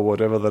tiger, or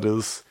whatever that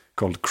is,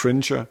 called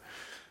Cringer,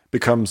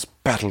 becomes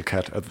Battle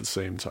Cat at the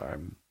same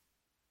time.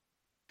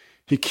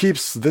 He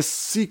keeps this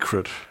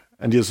secret,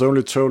 and he has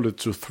only told it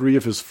to 3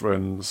 of his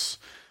friends.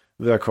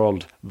 They are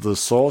called the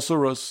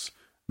Sorceress,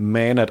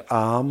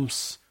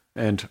 Man-at-Arms,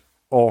 and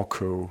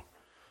Orko.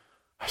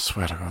 I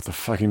swear to God, the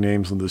fucking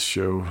names on this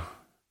show.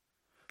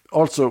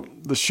 Also,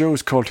 the show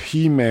is called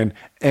He-Man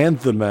and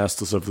the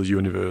Masters of the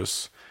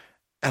Universe.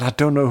 And I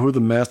don't know who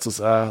the Masters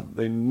are.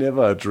 They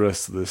never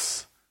address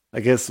this.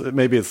 I guess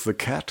maybe it's the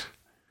cat.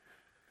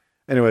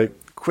 Anyway,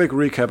 quick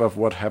recap of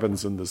what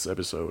happens in this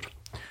episode.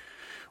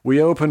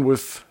 We open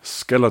with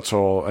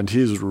Skeletor, and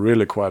he's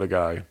really quite a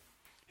guy.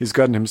 He's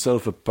gotten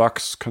himself a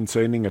box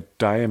containing a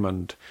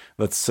diamond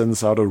that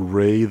sends out a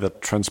ray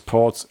that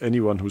transports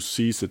anyone who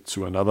sees it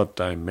to another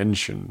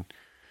dimension.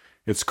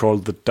 It's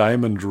called the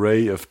Diamond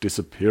Ray of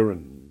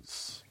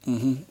Disappearance.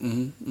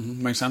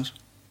 Makes sense.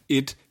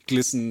 It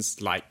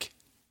glistens like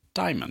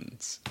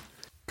diamonds.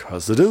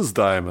 'Cause it is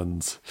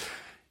diamonds.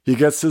 He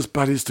gets his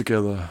buddies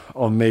together,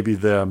 or maybe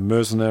they're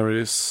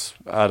mercenaries.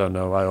 I don't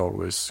know, I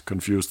always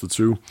confuse the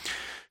two.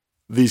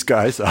 These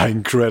guys are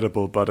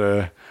incredible, but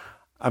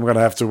I'm gonna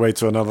have to wait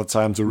till another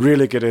time to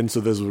really get into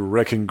this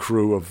wrecking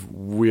crew of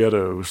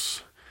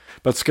weirdos.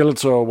 But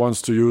Skeletor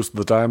wants to use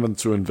the diamond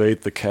to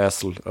invade the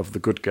castle of the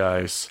good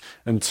guys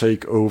and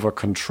take over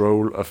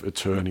control of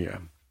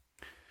Eternia.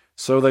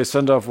 So they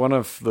send off one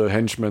of the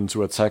henchmen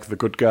to attack the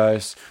good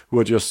guys, who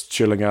are just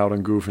chilling out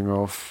and goofing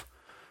off.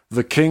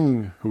 The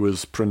king, who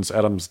is Prince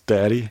Adam's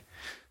daddy,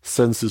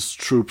 sends his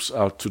troops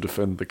out to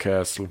defend the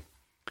castle.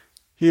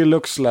 He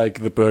looks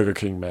like the Burger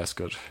King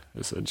mascot,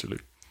 essentially.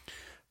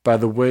 By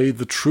the way,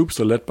 the troops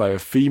are led by a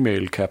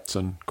female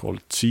captain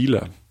called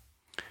Teela.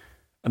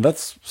 And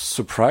that's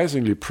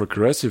surprisingly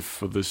progressive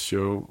for this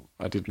show.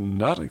 I did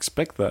not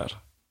expect that.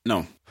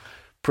 No.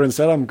 Prince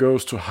Adam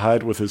goes to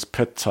hide with his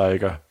pet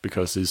tiger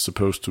because he's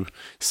supposed to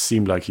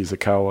seem like he's a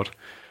coward.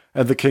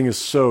 And the king is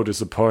so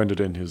disappointed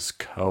in his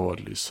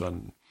cowardly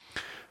son.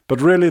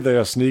 But really they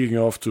are sneaking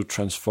off to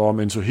transform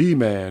into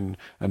He-Man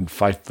and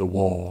fight the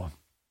war.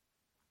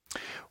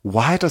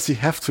 Why does he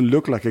have to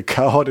look like a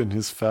coward in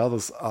his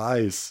father's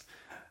eyes?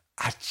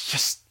 I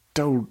just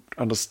don't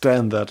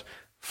understand that.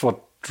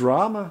 For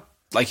drama?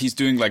 Like he's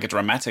doing like a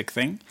dramatic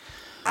thing?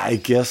 I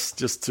guess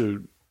just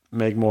to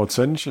make more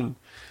attention.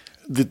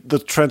 The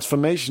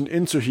transformation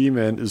into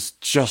He-Man is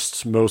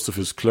just most of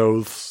his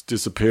clothes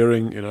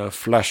disappearing in a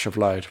flash of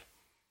light.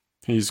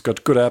 He's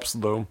got good abs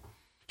though.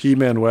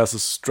 He-Man wears a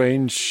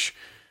strange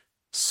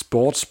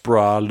sports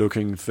bra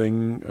looking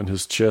thing on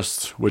his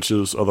chest, which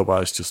is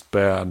otherwise just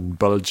bare and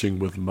bulging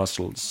with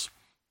muscles.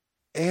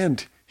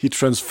 And he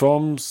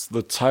transforms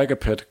the tiger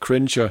pet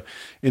Cringer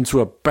into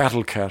a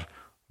battle cat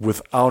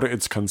without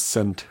its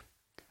consent.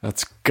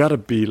 That's gotta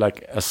be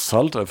like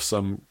assault of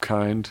some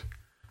kind.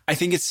 I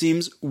think it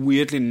seems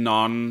weirdly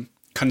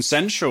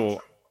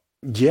non-consensual.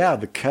 Yeah,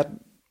 the cat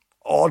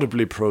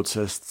audibly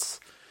protests.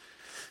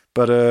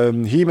 But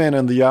He-Man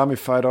and the army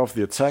fight off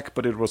the attack,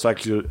 but it was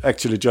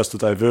actually just a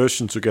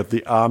diversion to get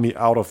the army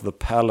out of the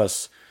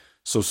palace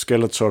so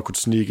Skeletor could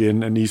sneak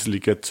in and easily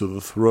get to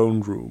the throne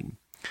room.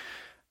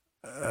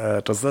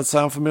 Does that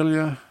sound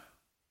familiar?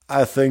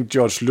 I think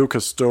George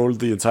Lucas stole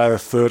the entire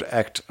third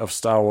act of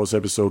Star Wars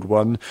Episode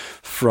 1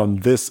 from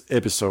this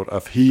episode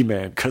of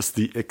He-Man, because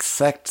the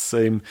exact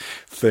same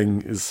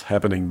thing is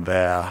happening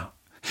there.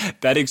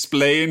 That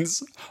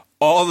explains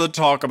all the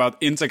talk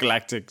about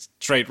intergalactic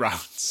trade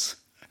routes.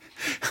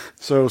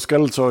 So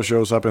Skeletor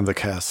shows up in the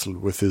castle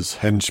with his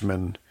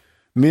henchmen,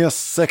 mere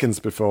seconds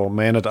before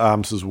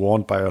Man-at-Arms is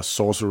warned by a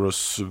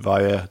sorceress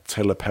via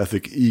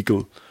telepathic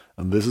eagle.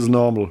 And this is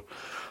normal.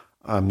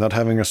 I'm not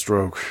having a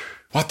stroke.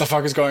 What the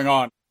fuck is going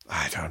on?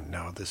 I don't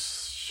know.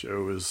 This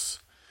show is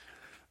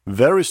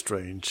very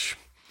strange.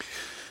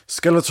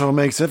 Skeletor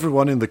makes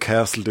everyone in the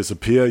castle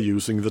disappear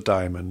using the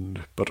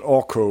diamond, but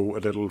Orko, a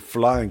little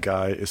flying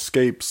guy,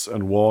 escapes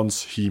and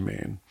warns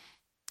He-Man.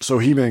 So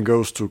He-Man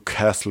goes to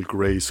Castle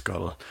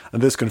Grayskull,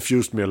 and this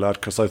confused me a lot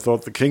because I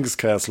thought the King's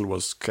Castle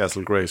was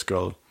Castle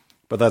Grayskull,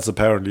 but that's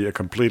apparently a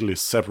completely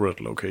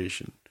separate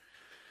location.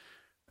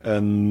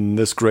 And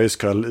this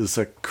Grayskull is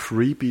a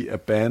creepy,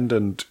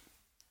 abandoned,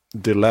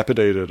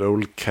 dilapidated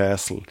old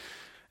castle,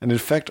 and in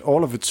fact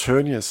all of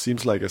Eternia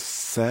seems like a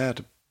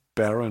sad,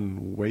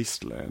 barren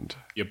wasteland.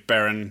 Your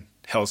barren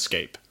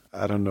hellscape.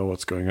 I don't know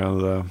what's going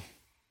on there.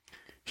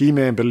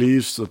 He-Man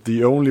believes that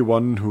the only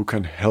one who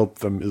can help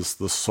them is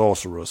the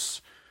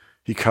sorceress.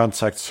 He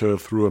contacts her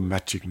through a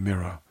magic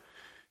mirror.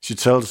 She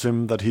tells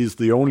him that he's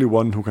the only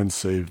one who can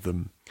save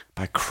them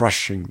by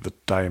crushing the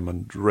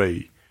diamond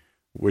ray,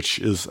 which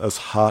is as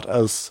hard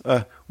as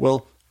a,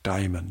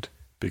 diamond,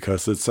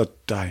 because it's a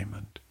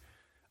diamond.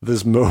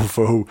 This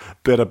mofo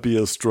better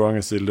be as strong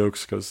as he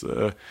looks, because,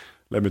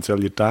 let me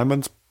tell you,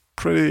 diamond's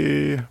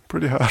pretty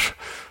hard.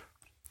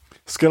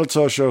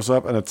 Skeletor shows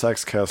up and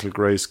attacks Castle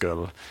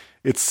Grayskull.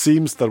 It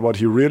seems that what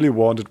he really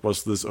wanted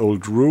was this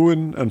old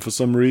ruin, and for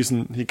some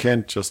reason he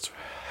can't just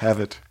have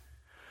it.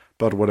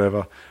 But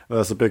whatever.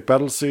 There's a big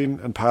battle scene,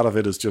 and part of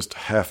it is just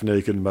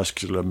half-naked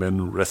muscular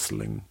men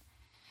wrestling.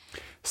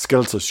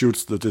 Skeletor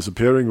shoots the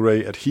disappearing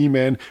ray at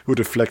He-Man, who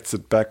deflects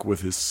it back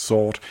with his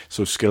sword,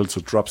 so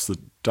Skeletor drops the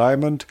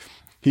diamond.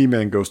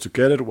 He-Man goes to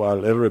get it,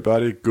 while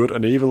everybody, good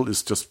and evil,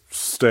 is just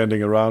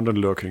standing around and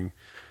looking.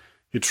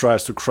 He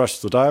tries to crush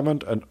the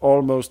diamond and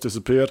almost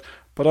disappeared,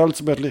 but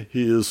ultimately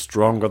he is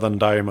stronger than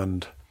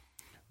Diamond.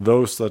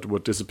 Those that were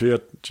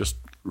disappeared just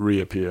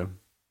reappear.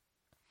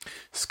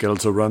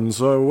 Skeletor runs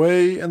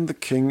away, and the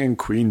king and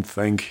queen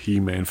thank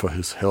He-Man for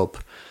his help.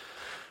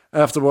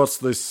 Afterwards,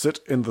 they sit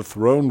in the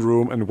throne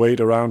room and wait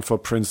around for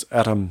Prince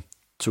Adam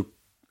to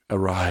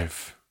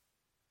arrive.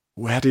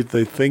 Where did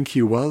they think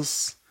he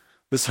was?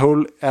 This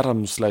whole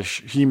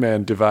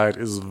Adam/He-Man divide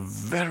is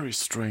very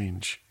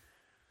strange.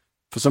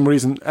 For some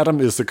reason, Adam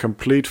is a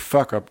complete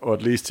fuck-up, or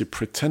at least he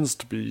pretends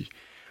to be.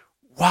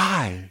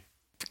 Why?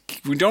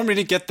 We don't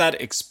really get that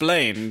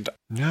explained.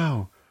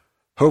 No.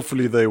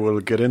 Hopefully they will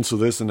get into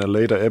this in a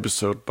later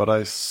episode, but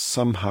I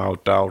somehow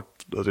doubt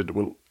that it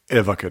will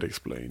ever get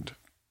explained.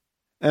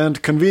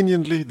 And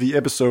conveniently, the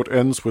episode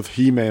ends with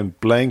He-Man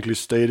blankly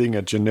stating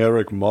a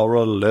generic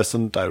moral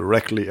lesson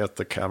directly at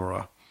the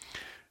camera.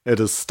 It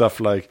is stuff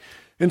like,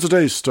 in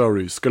today's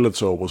story,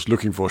 Skeletor was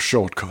looking for a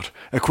shortcut,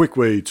 a quick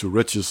way to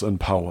riches and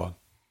power.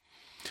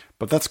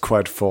 But that's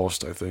quite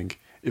forced, I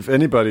think. If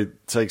anybody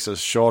takes a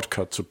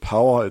shortcut to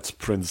power, it's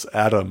Prince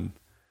Adam.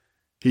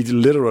 He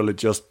literally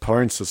just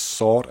points his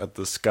sword at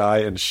the sky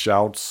and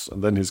shouts,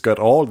 and then he's got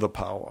all the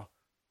power.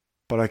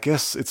 But I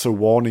guess it's a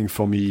warning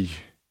for me.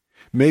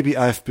 Maybe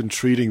I've been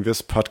treating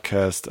this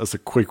podcast as a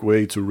quick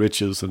way to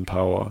riches and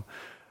power.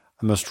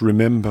 I must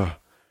remember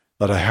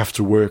that I have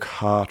to work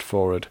hard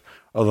for it,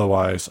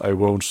 otherwise I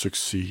won't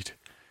succeed.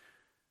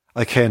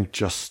 I can't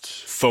just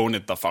phone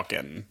it the fuck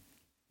in.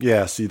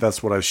 Yeah, see,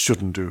 that's what I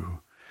shouldn't do.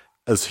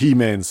 As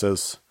He-Man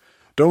says,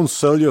 don't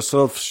sell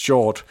yourself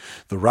short.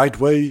 The right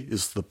way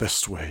is the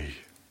best way.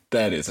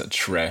 That is a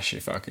trashy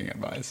fucking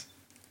advice.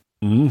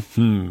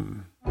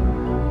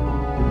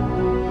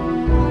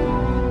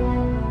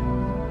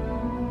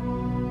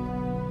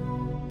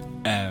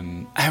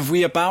 Have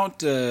we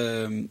about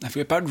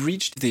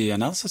reached the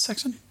analysis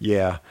section?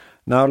 Yeah.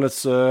 Now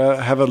let's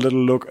have a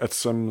little look at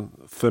some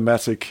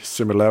thematic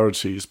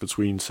similarities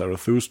between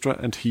Zarathustra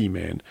and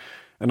He-Man,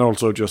 and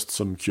also just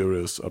some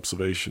curious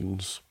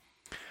observations.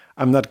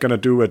 I'm not gonna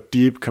do a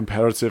deep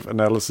comparative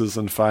analysis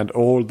and find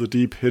all the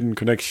deep hidden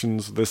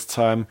connections this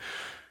time,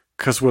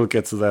 because we'll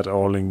get to that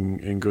all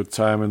in good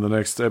time in the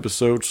next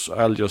episodes.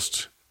 I'll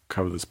just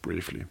cover this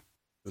briefly.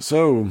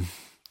 So,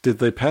 did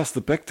they pass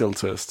the Bechdel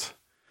test?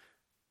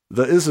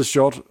 There is a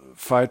short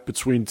fight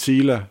between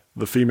Teela,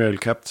 the female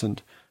captain,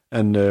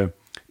 and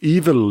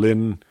Evil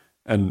Lynn,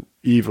 an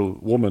evil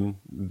woman.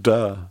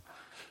 Duh.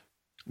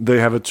 They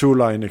have a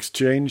 2-line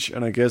exchange,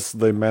 and I guess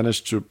they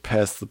managed to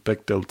pass the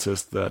Bechdel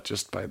test there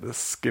just by the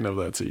skin of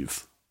their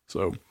teeth.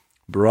 So,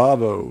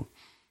 bravo.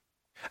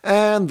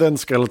 And then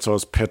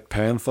Skeletor's pet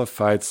panther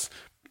fights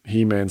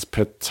He-Man's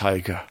pet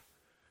tiger.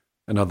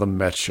 Another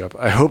matchup.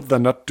 I hope they're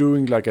not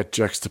doing like a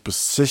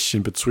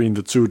juxtaposition between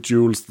the two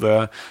duels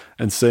there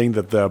and saying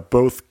that they're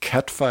both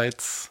cat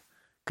fights.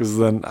 Because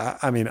then,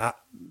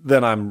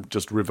 then I'm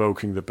just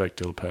revoking the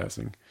Bechdel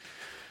passing.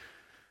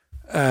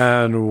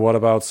 And what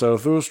about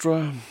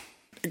Zarathustra?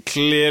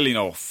 Clearly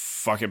no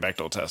fucking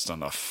Bechdel test on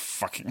the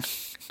fucking...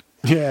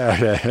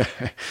 Yeah,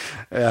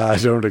 I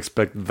don't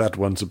expect that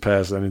one to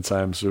pass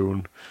anytime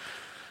soon.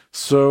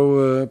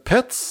 So,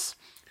 pets.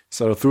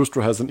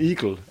 Zarathustra has an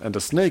eagle and a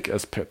snake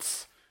as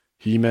pets.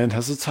 He-Man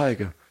has a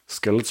tiger.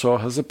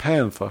 Skeletor has a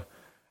panther.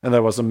 And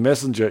there was a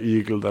messenger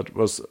eagle that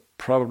was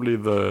probably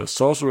the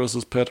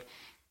sorceress's pet.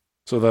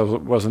 So there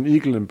was an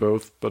eagle in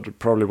both, but it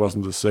probably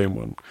wasn't the same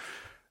one.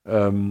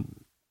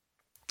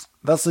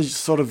 That's a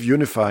sort of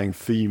unifying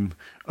theme.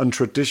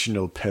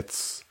 Untraditional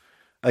pets.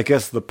 I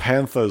guess the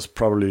panther is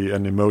probably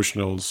an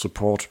emotional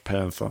support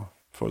panther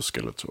for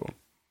Skeletor.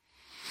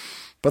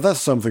 But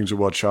that's something to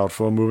watch out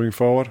for moving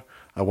forward.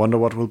 I wonder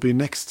what will be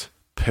next.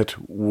 Pet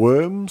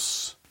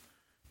worms?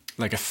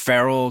 Like a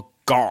feral,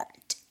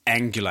 gaunt,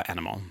 angular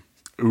animal.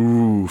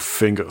 Ooh,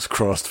 fingers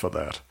crossed for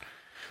that.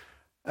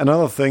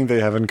 Another thing they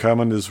have in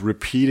common is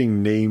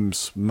repeating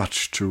names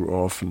much too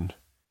often.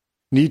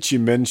 Nietzsche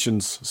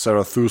mentions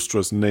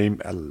Zarathustra's name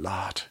a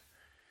lot.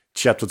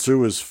 Chapter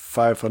 2 is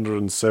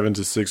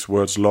 576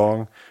 words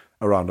long,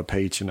 around a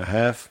page and a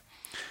half,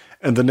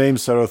 and the name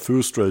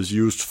Zarathustra is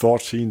used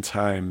 14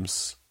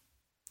 times.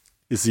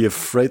 Is he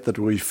afraid that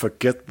we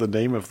forget the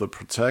name of the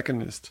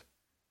protagonist?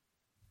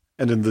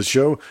 And in the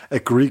show, a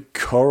Greek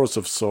chorus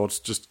of sorts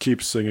just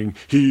keeps singing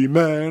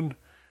He-Man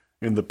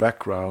in the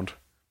background.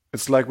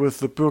 It's like with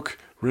the book,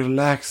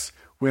 relax,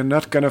 we're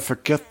not gonna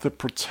forget the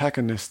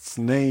protagonist's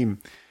name.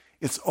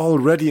 It's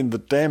already in the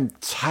damn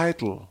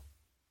title.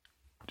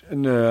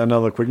 And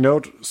another quick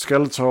note,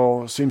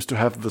 Skeletor seems to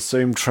have the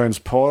same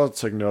transporter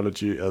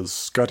technology as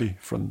Scotty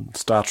from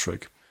Star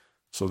Trek.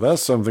 So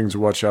there's something to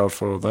watch out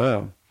for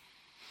there.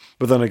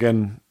 But then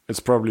again, it's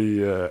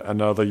probably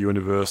another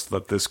universe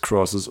that this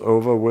crosses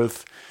over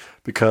with,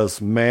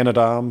 because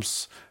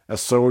Man-at-Arms, a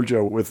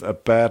soldier with a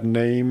bad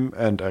name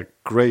and a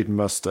great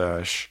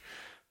mustache,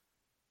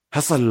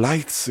 has a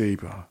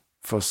lightsaber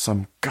for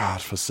some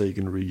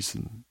godforsaken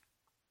reason.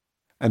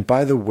 And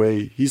by the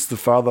way, he's the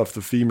father of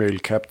the female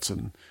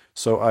captain,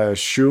 so I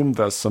assume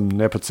there's some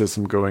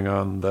nepotism going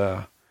on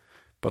there.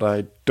 But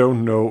I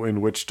don't know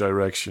in which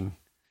direction.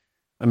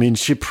 I mean,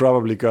 she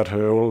probably got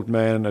her old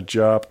man a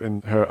job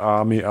in her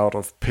army out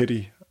of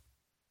pity,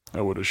 I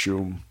would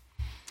assume.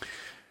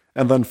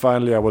 And then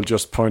finally I will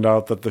just point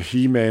out that the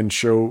He-Man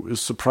show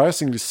is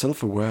surprisingly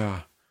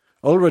self-aware.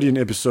 Already in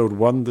episode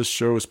 1, this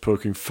show is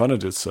poking fun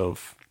at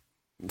itself.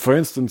 For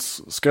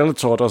instance,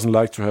 Skeletor doesn't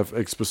like to have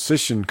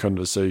exposition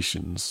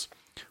conversations.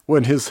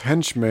 When his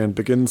henchman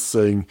begins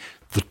saying,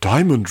 "The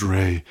diamond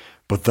ray,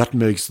 but that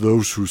makes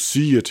those who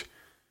see it,"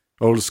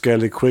 old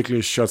Skelly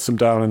quickly shuts him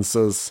down and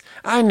says,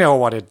 "I know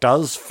what it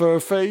does,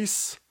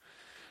 Furface."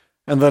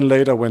 And then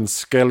later when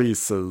Skelly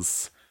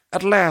says,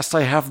 "At last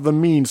I have the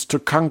means to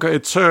conquer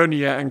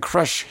Eternia and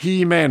crush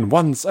He-Man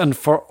once and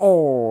for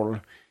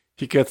all,"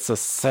 he gets a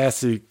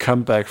sassy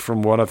comeback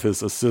from one of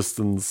his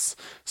assistants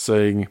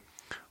saying,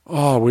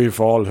 "Oh,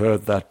 we've all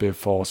heard that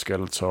before,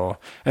 Skeletor,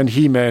 and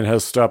He-Man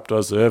has stopped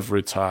us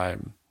every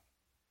time."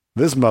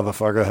 This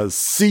motherfucker has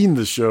seen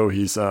the show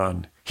he's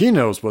on. He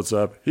knows what's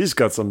up. He's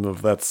got some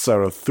of that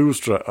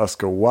Zarathustra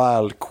Oscar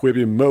Wilde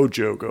quippy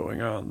mojo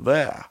going on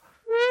there.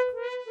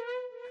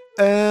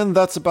 And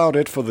that's about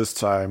it for this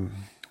time.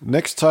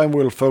 Next time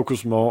we'll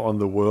focus more on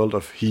the world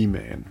of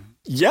He-Man.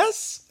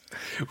 Yes,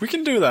 we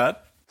can do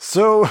that.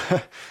 So,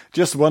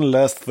 just one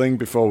last thing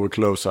before we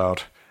close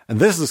out. And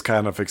this is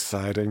kind of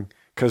exciting.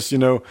 Because,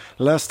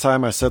 last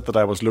time I said that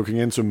I was looking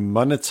into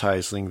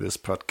monetizing this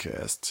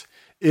podcast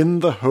in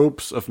the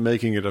hopes of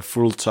making it a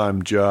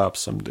full-time job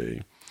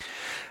someday.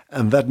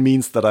 And that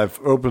means that I've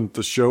opened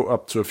the show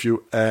up to a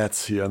few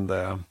ads here and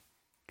there.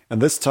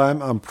 And this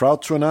time I'm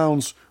proud to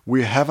announce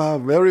we have our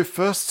very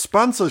first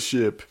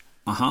sponsorship.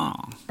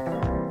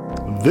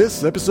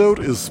 This episode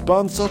is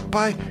sponsored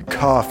by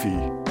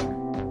Coffee.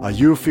 Are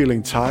you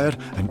feeling tired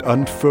and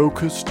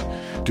unfocused?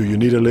 Do you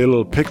need a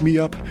little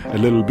pick-me-up, a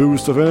little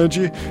boost of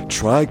energy?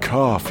 Try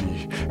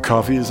coffee.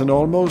 Coffee is an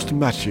almost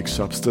magic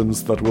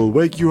substance that will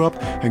wake you up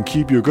and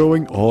keep you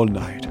going all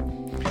night.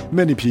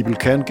 Many people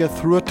can't get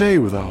through a day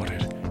without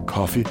it.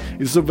 Coffee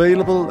is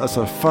available as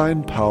a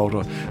fine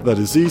powder that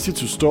is easy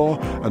to store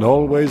and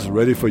always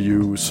ready for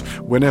use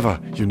whenever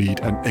you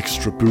need an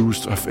extra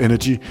boost of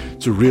energy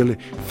to really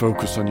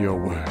focus on your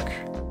work.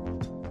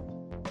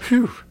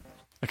 Phew,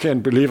 I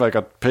can't believe I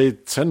got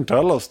paid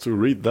 $10 to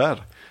read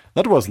that.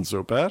 That wasn't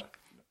so bad.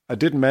 I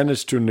did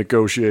manage to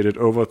negotiate it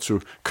over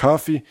to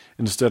coffee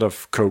instead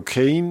of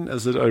cocaine,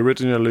 as it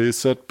originally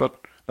said, but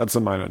that's a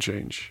minor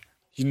change.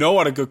 You know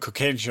what a good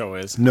cocaine show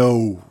is?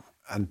 No,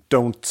 and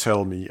don't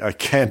tell me I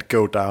can't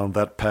go down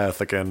that path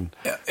again.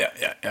 Yeah.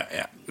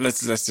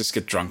 Let's just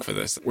get drunk for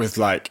this with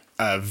like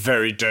a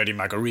very dirty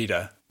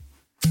margarita.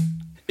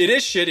 It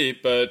is shitty,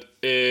 but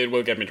it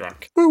will get me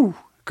drunk. Woo!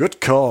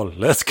 Good call.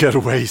 Let's get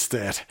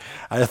wasted.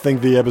 I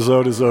think the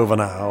episode is over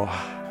now.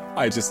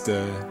 I just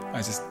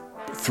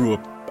threw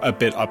a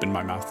bit up in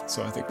my mouth,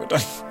 so I think we're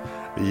done.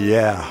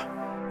 Yeah.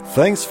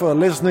 Thanks for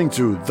listening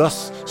to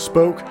Thus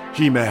Spoke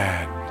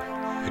He-Man.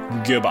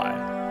 Goodbye.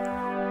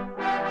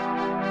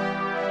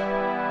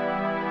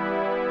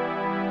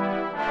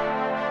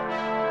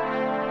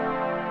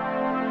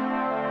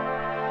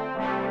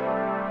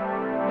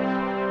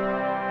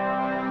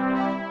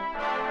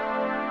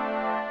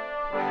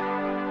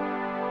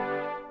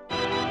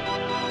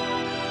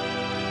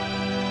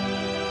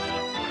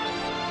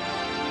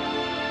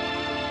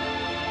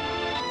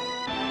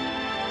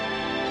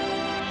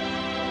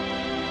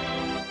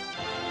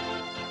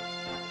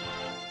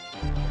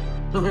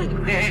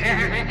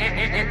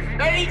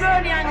 Very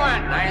good, young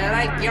one. I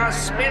like your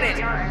spirit.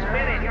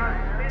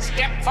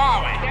 Step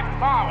forward.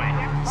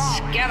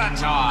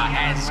 Skeletor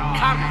has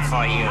come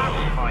for you.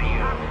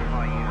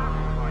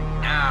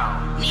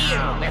 Now,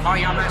 kneel before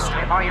your master.